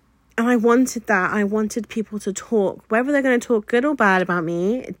 And I wanted that. I wanted people to talk. Whether they're going to talk good or bad about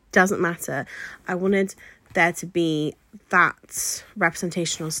me, it doesn't matter. I wanted there to be that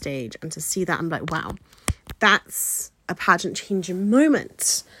representation on stage, and to see that, I'm wow, that's a pageant changing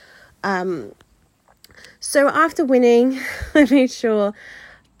moment. So after winning, I made sure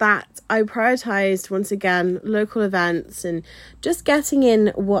that I prioritised, once again, local events and just getting in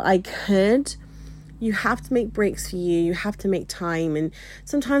what I could You have to make breaks for you. You have to make time. And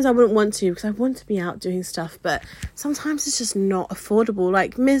sometimes I wouldn't want to, because I want to be out doing stuff, but sometimes it's just not affordable.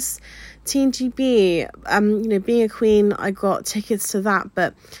 Like Miss Teen GB, being a queen, I got tickets to that,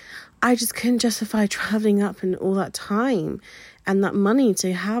 but I just couldn't justify traveling up and all that time and that money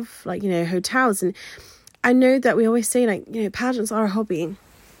to have hotels. And I know that we always say pageants are a hobby,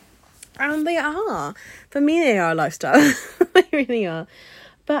 and they are. For me, they are a lifestyle. They really are.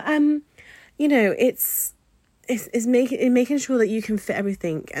 But it's making sure that you can fit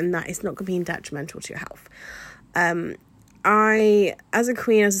everything and that it's not going to be detrimental to your health. I, as a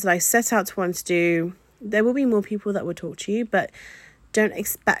queen, as I set out to want to do, there will be more people that will talk to you, but don't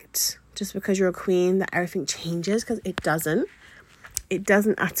expect just because you're a queen that everything changes, because it doesn't. It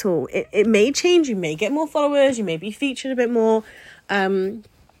doesn't at all. It may change. You may get more followers. You may be featured a bit more.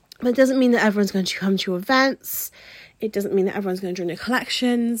 But it doesn't mean that everyone's going to come to your events. It doesn't mean that everyone's going to join your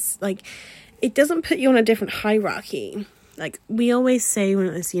collections. Like, it doesn't put you on a different hierarchy. Like, we always say when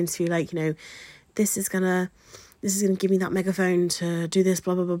it's the interview, this is gonna give me that megaphone to do this,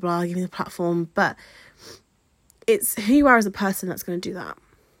 blah, blah, blah, blah, give me the platform. But it's who you are as a person that's going to do that.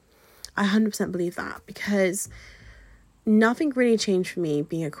 I 100% believe that, because nothing really changed for me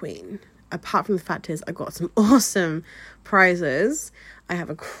being a queen, apart from the fact is I got some awesome prizes. I have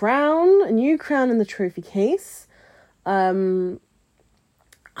a new crown in the trophy case. And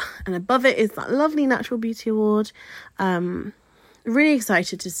above it is that lovely Natural Beauty Award. Really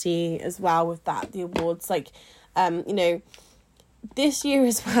excited to see as well with that, the awards. This year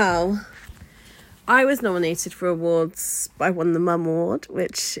as well, I was nominated for awards. I won the Mum Award,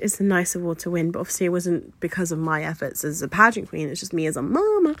 which is a nice award to win, but obviously it wasn't because of my efforts as a pageant queen. It's just me as a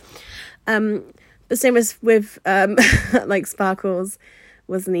mama. But same as with Sparkles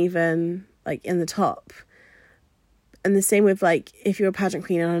wasn't even in the top. And the same with if you're a pageant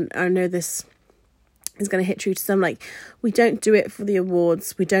queen, and I know this is going to hit true to some, we don't do it for the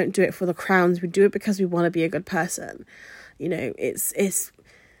awards, we don't do it for the crowns, we do it because we want to be a good person. It's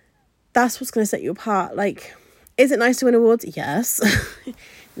that's what's going to set you apart. Is it nice to win awards? Yes.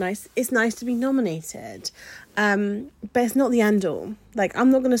 It's nice to be nominated, but it's not the end all. I'm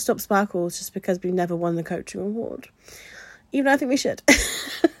not going to stop Sparkles just because we've never won the coaching award, even though I think we should.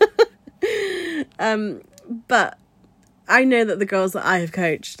 But I know that the girls that I have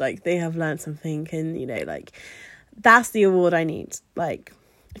coached, they have learned something, and that's the award I need.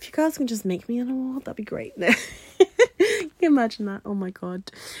 If you guys can just make me an award, that'd be great. No. Can you imagine that? Oh my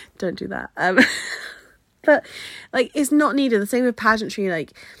god, don't do that. But it's not needed. The same with pageantry.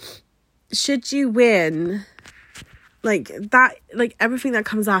 Should you win, that, everything that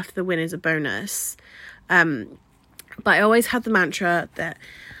comes after the win is a bonus. But I always had the mantra that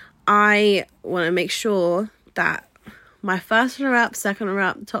I want to make sure that my first runner-up, second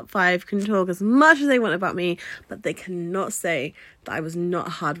runner-up, top 5 can talk as much as they want about me, but they cannot say that I was not a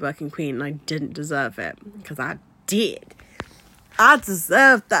hardworking queen and I didn't deserve it, because I did. I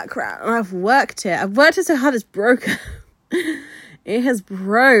deserved that crown, and I've worked it. I've worked it so hard it's broken. It has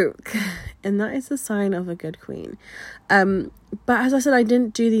broke, and that is a sign of a good queen. But as I said, I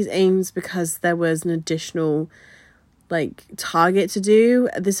didn't do these aims because there was an additional target to do.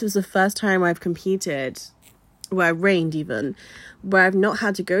 This was the first time I've competed, where I reigned even, where I've not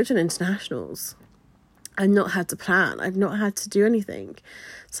had to go to an internationals. I've not had to plan. I've not had to do anything.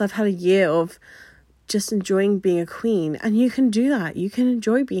 So I've had a year of just enjoying being a queen. And you can do that. You can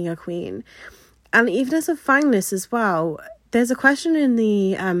enjoy being a queen. And even as a finalist as well, there's a question in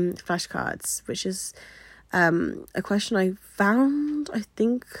the flashcards, which is a question I found, I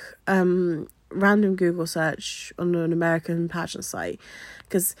think, random Google search on an American pageant site.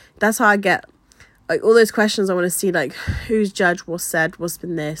 Because that's how I get all those questions. I want to see who's judged, what's said, what's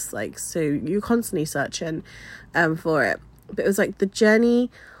been this, so you're constantly searching for it. But it was the journey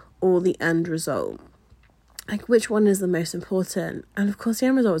or the end result, which one is the most important? And of course the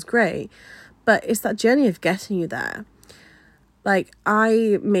end result was great, but it's that journey of getting you there.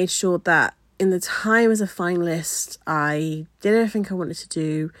 I made sure that in the time as a finalist, I did everything I wanted to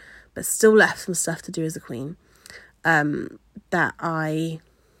do, but still left some stuff to do as a queen. That I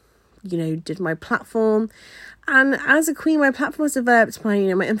did my platform, and as a queen, my platform was developed, my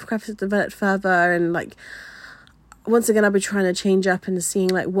infographics was developed further, and once again, I'll be trying to change up and seeing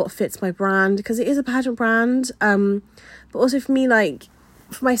what fits my brand, because it is a pageant brand. But also for me,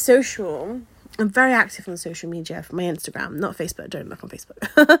 for my social, I'm very active on social media, for my Instagram, not Facebook, don't look on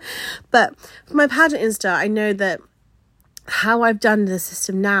Facebook. But for my pageant Insta, I know that how I've done the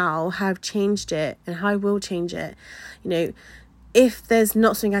system now, how I've changed it, and how I will change it, if there's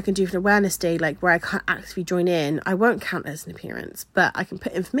not something I can do for an awareness day, like where I can't actively join in, I won't count as an appearance, but I can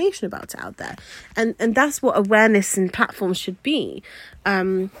put information about it out there. And that's what awareness and platforms should be.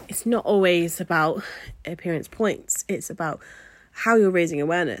 It's not always about appearance points. It's about how you're raising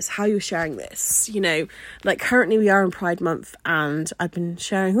awareness, how you're sharing this. You know, like currently we are in Pride Month, and I've been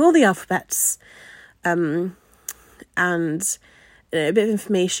sharing all the alphabets and a bit of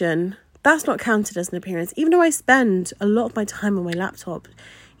information. That's not counted as an appearance, even though I spend a lot of my time on my laptop,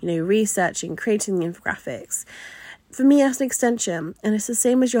 you know, researching, creating the infographics. For me, that's an extension, and it's the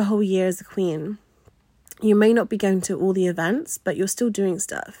same as your whole year as a queen. You may not be going to all the events, but you're still doing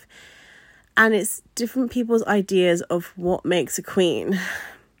stuff. And it's different people's ideas of what makes a queen,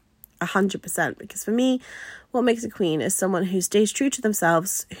 100%. Because for me, what makes a queen is someone who stays true to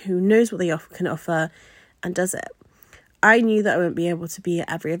themselves, who knows what they can offer, and does it. I knew that I wouldn't be able to be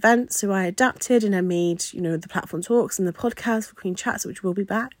at every event, so I adapted and I made, you know, the platform talks and the podcast for Queen Chats, which will be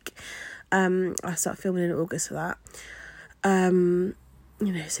back. I'll start filming in August for that. You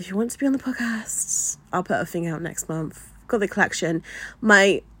know, so if you want to be on the podcasts, I'll put a thing out next month. Got the collection.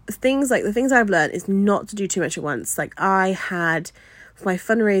 The things I've learned is not to do too much at once. Like I had, for my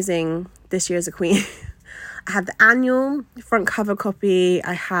fundraising this year as a queen, I had the annual front cover copy,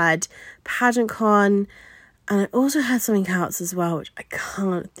 I had pageant con, and I also had something else as well, which I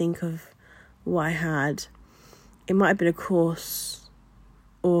can't think of what I had. It might have been a course,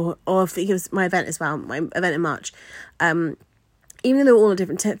 or I think it was my event as well, my event in March. Even though they were all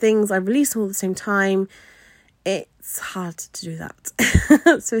different things, I released them all at the same time. It's hard to do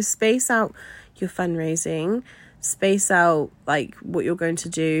that. So space out your fundraising, space out like what you're going to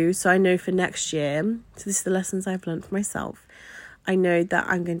do. So I know for next year, so this is the lessons I've learned for myself. I know that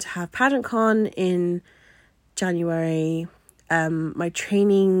I'm going to have pageant con in January, my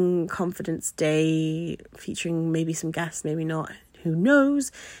training confidence day featuring maybe some guests, maybe not, who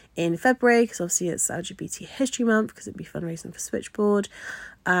knows, in February, because obviously it's LGBT History Month, because it'd be fundraising for Switchboard.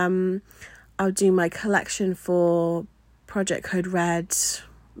 I'll do my collection for Project Code Red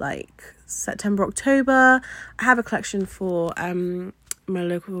like September, October. I have a collection for my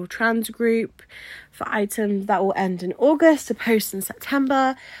local trans group for items that will end in August to post in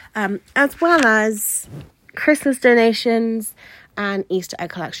September, as well as Christmas donations and Easter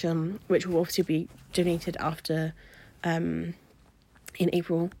egg collection, which will obviously be donated after in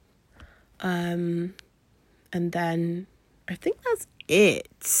April, and then I think that's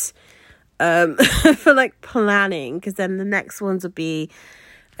it for like planning, because then the next ones will be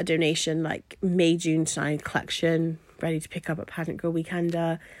a donation like May, June time collection ready to pick up at Pageant Girl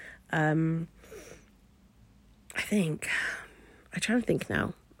Weekender. I'm trying to think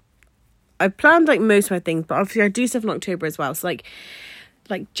now. I've planned like most of my things, but obviously I do stuff in October as well. So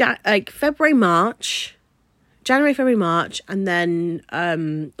like February, March, January, February, March, and then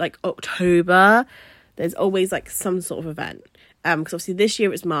like October, there's always like some sort of event. Because obviously this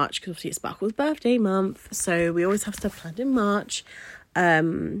year it's March, because obviously it's Sparkle's birthday month, so we always have stuff planned in March.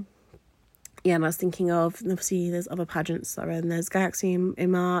 And I was thinking of, and obviously there's other pageants that are in. There's Galaxy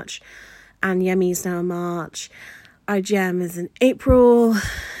in March, and Yemi's now in March. IGM is in April,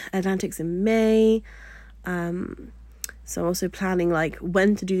 Atlantic's in May. So I'm also planning like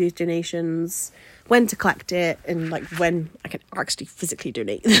when to do these donations, when to collect it, and like when I can actually physically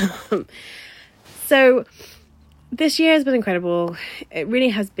donate them. So this year has been incredible. It really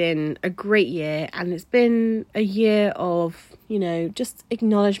has been a great year, and it's been a year of, you know, just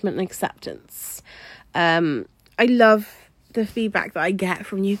acknowledgement and acceptance. I love the feedback that I get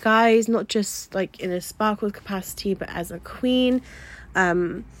from you guys, not just like in a Sparkle capacity, but as a queen.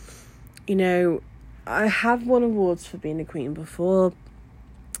 You know, I have won awards for being a queen before.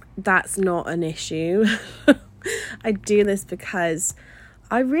 That's not an issue. I do this because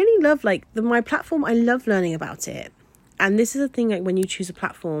I really love like my platform. I love learning about it. And this is the thing, like when you choose a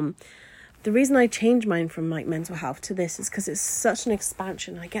platform, the reason I changed mine from like mental health to this is because it's such an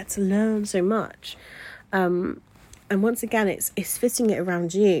expansion. I get to learn so much. And once again, it's fitting it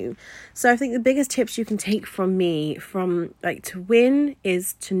around you. So I think the biggest tips you can take from me, from like to win,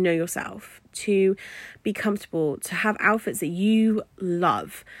 is to know yourself, to be comfortable, to have outfits that you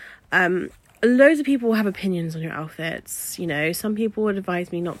love. Loads of people have opinions on your outfits. You know, some people would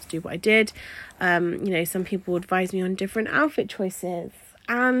advise me not to do what I did. You know, some people would advise me on different outfit choices,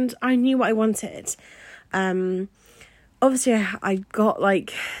 and I knew what I wanted. Obviously I got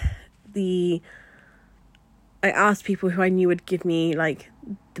like I asked people who I knew would give me like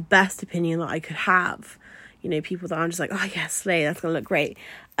the best opinion that I could have. You know, people that I'm just like, oh yeah, slay, that's gonna look great.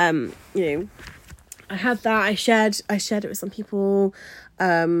 You know, I had that. I shared it with some people.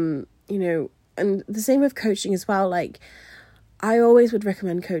 You know, and the same with coaching as well. Like, I always would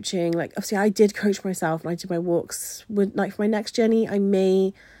recommend coaching. Like, obviously I did coach myself and I did my walks. With, like, for my next journey, I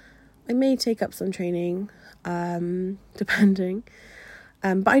may take up some training, depending.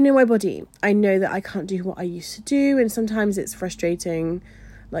 But I know my body. I know that I can't do what I used to do, and sometimes it's frustrating,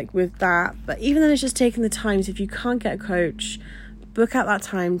 like, with that. But even then, it's just taking the time. So if you can't get a coach, book out that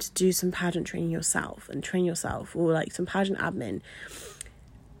time to do some pageant training yourself and train yourself, or like some pageant admin.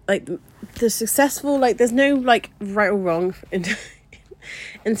 Like, the successful, like, there's no like right or wrong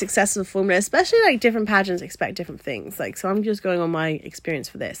in successful formula, especially like different pageants expect different things. Like, so I'm just going on my experience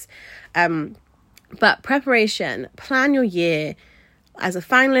for this. But preparation, plan your year as a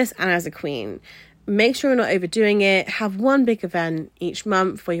finalist and as a queen. Make sure you're not overdoing it. Have one big event each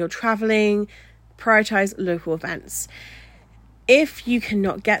month where you're traveling. Prioritize local events. If you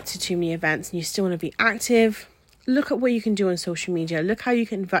cannot get to too many events and you still want to be active, look at what you can do on social media. Look how you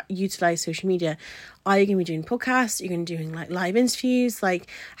can utilize social media. Are you going to be doing podcasts? Are you going to be doing like live interviews? Like,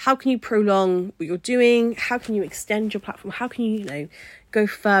 how can you prolong what you're doing? How can you extend your platform? How can you, go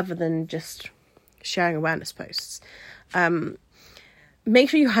further than just sharing awareness posts? Make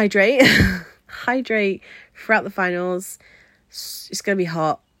sure you hydrate. Hydrate throughout the finals. It's going to be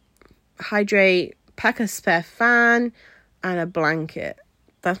hot. Hydrate. Pack a spare fan and a blanket.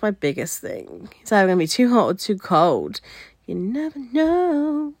 That's my biggest thing. It's either going to be too hot or too cold. You never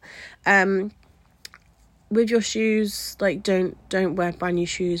know. With your shoes, like, don't wear brand new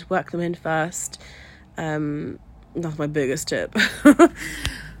shoes. Work them in first. That's my biggest tip.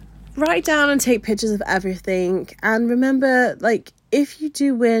 Write down and take pictures of everything. And remember, like, if you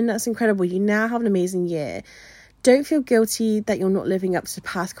do win, that's incredible. You now have an amazing year. Don't feel guilty that you're not living up to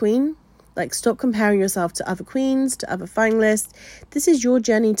past queen. Like, stop comparing yourself to other queens, to other finalists. This is your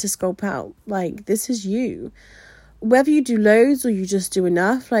journey to sculpt out. Like, this is you. Whether you do loads or you just do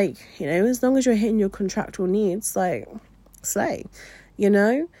enough, like, as long as you're hitting your contractual needs, like, slay, You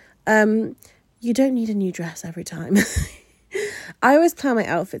don't need a new dress every time. I always plan my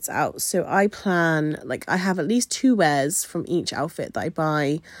outfits out. So I plan, like, I have at least 2 wears from each outfit that I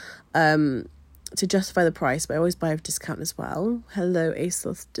buy, to justify the price, but I always buy with discount as well. Hello,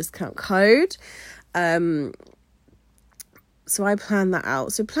 ASOS discount code. So I plan that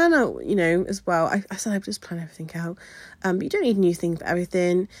out. So plan out, as well. I said I just plan everything out. But you don't need a new thing for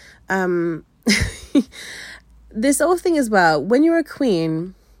everything. This whole thing as well. When you're a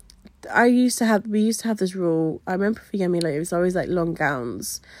queen, we used to have this rule. I remember for Yemi, like, it was always like long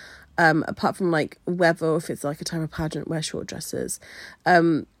gowns. Apart from like weather, or if it's like a time of pageant, wear short dresses.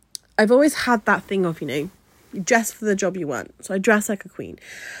 I've always had that thing of, you dress for the job you want. So I dress like a queen.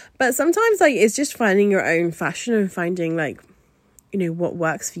 But sometimes, like, it's just finding your own fashion and finding, like, what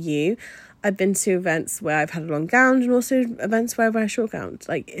works for you. I've been to events where I've had a long gown and also events where I wear a short gown.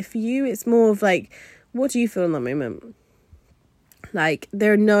 Like, if for you, it's more of, like, what do you feel in that moment? Like,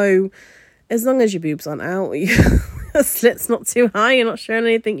 as long as your boobs aren't out, your slit's not too high, you're not showing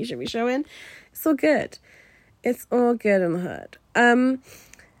anything you should be showing, it's all good. It's all good in the hood.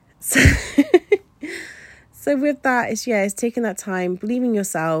 So with that, it's taking that time, believing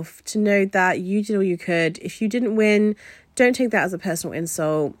yourself, to know that you did all you could. If you didn't win, don't take that as a personal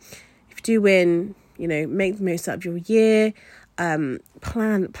insult. If you do win, make the most out of your year.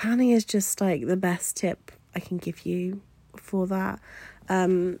 Planning is just like the best tip I can give you for that.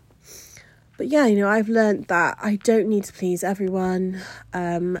 But yeah, I've learned that I don't need to please everyone,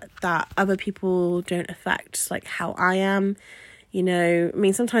 that other people don't affect like how I am.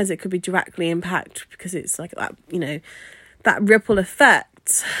 Sometimes it could be directly impact because it's like that, that ripple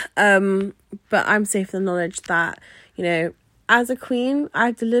effect. But I'm safe in the knowledge that, as a queen,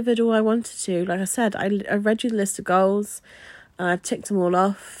 I've delivered all I wanted to. Like I said, I read you the list of goals and I've ticked them all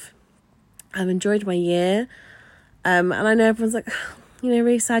off. I've enjoyed my year. And I know everyone's like,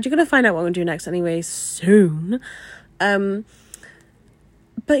 really sad. You're going to find out what I'm going to do next anyway soon. But,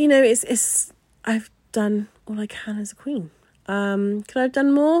 it's I've done all I can as a queen. Could I have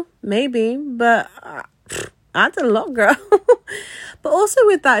done more? Maybe, but I did a lot, girl. But also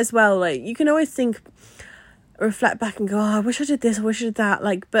with that as well, like, you can always reflect back and go, I wish I did this, I wish I did that.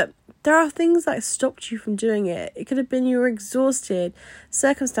 Like, but there are things that stopped you from doing it. It could have been you were exhausted,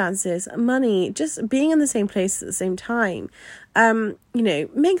 circumstances, money, just being in the same place at the same time.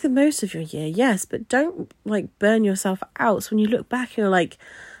 Make the most of your year, yes, but don't like burn yourself out. So when you look back, you're like,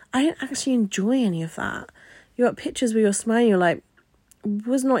 I didn't actually enjoy any of that. You got pictures where you're smiling, you're like,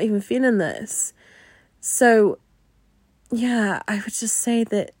 was not even feeling this. So, yeah, I would just say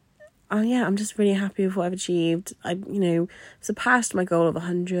that, I'm just really happy with what I've achieved. I, surpassed my goal of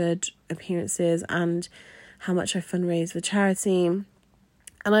 100 appearances and how much I fundraised for charity. And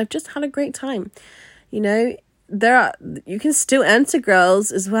I've just had a great time. you can still enter,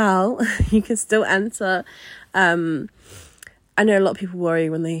 girls, as well. You can still enter. I know a lot of people worry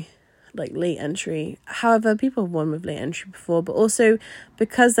when they like late entry. However, people have won with late entry before, but also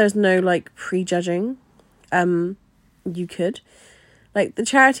because there's no like prejudging, you could like the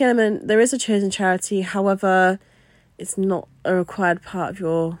charity element. There is a chosen charity, however, it's not a required part of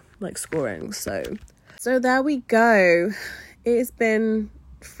your like scoring. So there we go. It's been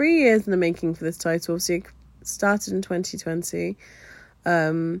 3 years in the making for this title. So it started in 2020.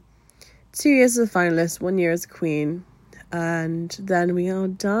 2 years as a finalist, 1 year as a queen, and then we are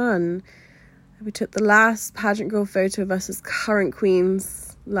done. We took the last pageant girl photo of us as current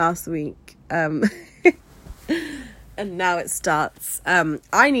queens last week. And now it starts.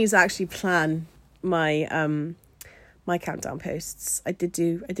 I need to actually plan my my countdown posts. I did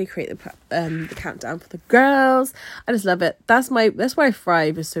create the countdown for the girls. I just love it. That's why I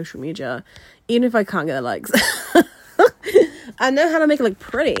thrive with social media, even if I can't get the likes. I know how to make it look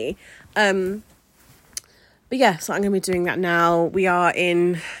pretty. But yeah, so I'm going to be doing that now. We are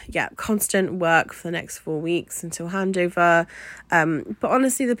in constant work for the next 4 weeks until handover. But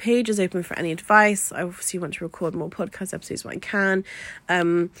honestly, the page is open for any advice. I obviously want to record more podcast episodes when I can,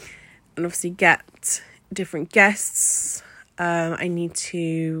 and obviously get different guests. I need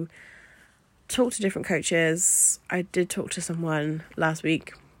to talk to different coaches. I did talk to someone last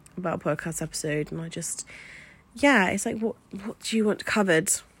week about a podcast episode, and I just, it's like, what do you want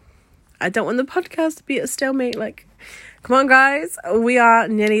covered? I don't want the podcast to be at a stalemate. Like, come on, guys, we are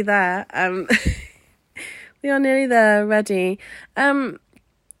nearly there. We are nearly there, ready.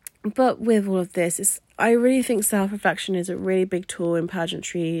 But with all of this, I really think self-reflection is a really big tool in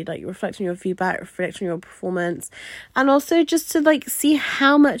pageantry. Like, reflecting your feedback, reflecting your performance, and also just to like see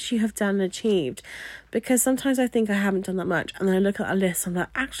how much you have done and achieved. Because sometimes I think I haven't done that much, and then I look at a list, I'm like,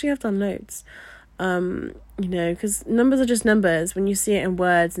 actually, I've done loads. Because numbers are just numbers. When you see it in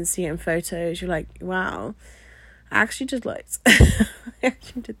words and see it in photos, you're like, wow, I actually did loads. I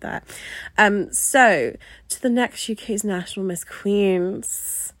actually did that. So to the next UK's National Miss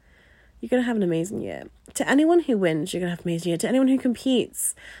Queens, you're going to have an amazing year. To anyone who wins, you're going to have an amazing year. To anyone who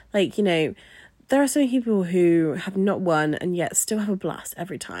competes, like, there are so many people who have not won and yet still have a blast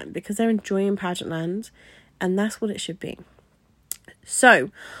every time because they're enjoying pageant land, and that's what it should be.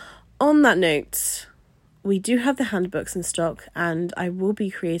 So on that note, we do have the handbooks in stock, and I will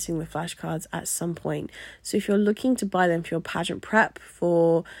be creating the flashcards at some point. So if you're looking to buy them for your pageant prep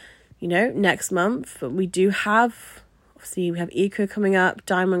for, next month, but we do have, obviously we have Eco coming up,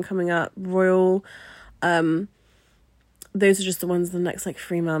 Diamond coming up, Royal. Those are just the ones in the next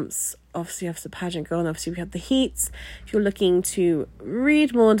 3 months. Obviously, after the pageant girl, and obviously we have the heats. If you're looking to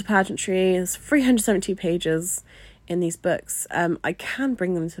read more into pageantry, there's 372 pages in these books. I can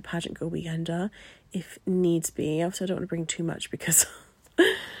bring them to the pageant girl weekender if needs be. Obviously, I don't want to bring too much because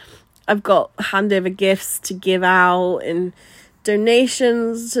I've got handover gifts to give out and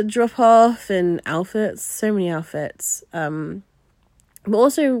donations to drop off and outfits, so many outfits. But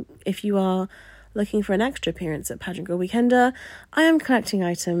also, if you are looking for an extra appearance at Pageant Girl Weekender, I am collecting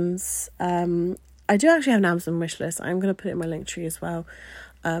items. I do actually have an Amazon wish list. I'm going to put it in my link tree as well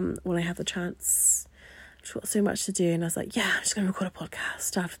when I have the chance. I've just got so much to do, and I was like, I'm just going to record a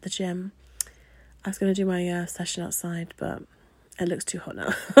podcast after the gym. I was going to do my session outside, but it looks too hot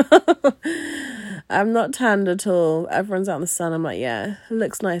now. I'm not tanned at all. Everyone's out in the sun. I'm like, it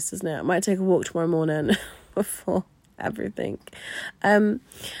looks nice, doesn't it? I might take a walk tomorrow morning before everything.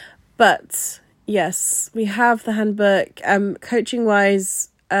 But yes, we have the handbook. Coaching wise,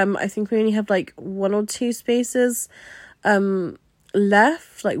 I think we only have 1 or 2 spaces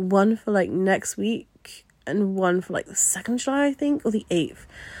left, one for next week and one for the 2nd of July, I think, or the 8th.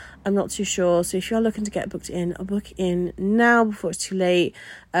 I'm not too sure. So if you're looking to get booked in, I'll book in now before it's too late.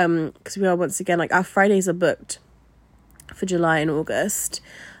 Because we are, once again, our Fridays are booked for July and August.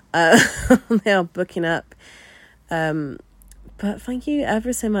 They are booking up. But thank you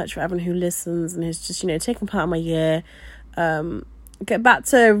ever so much for everyone who listens and who's just, taking part in my year. Get back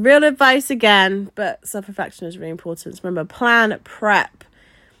to real advice again, but self-reflection is really important. Remember, plan, prep,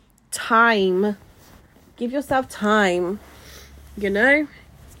 time. Give yourself time, But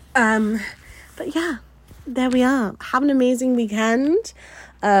yeah, there we are. Have an amazing weekend.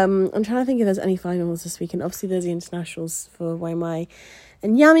 I'm trying to think if there's any finals this weekend. Obviously, there's the internationals for Waimai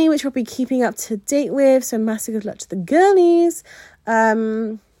and Yummy, which we'll be keeping up to date with. So massive good luck to the girlies.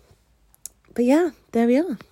 But yeah, there we are.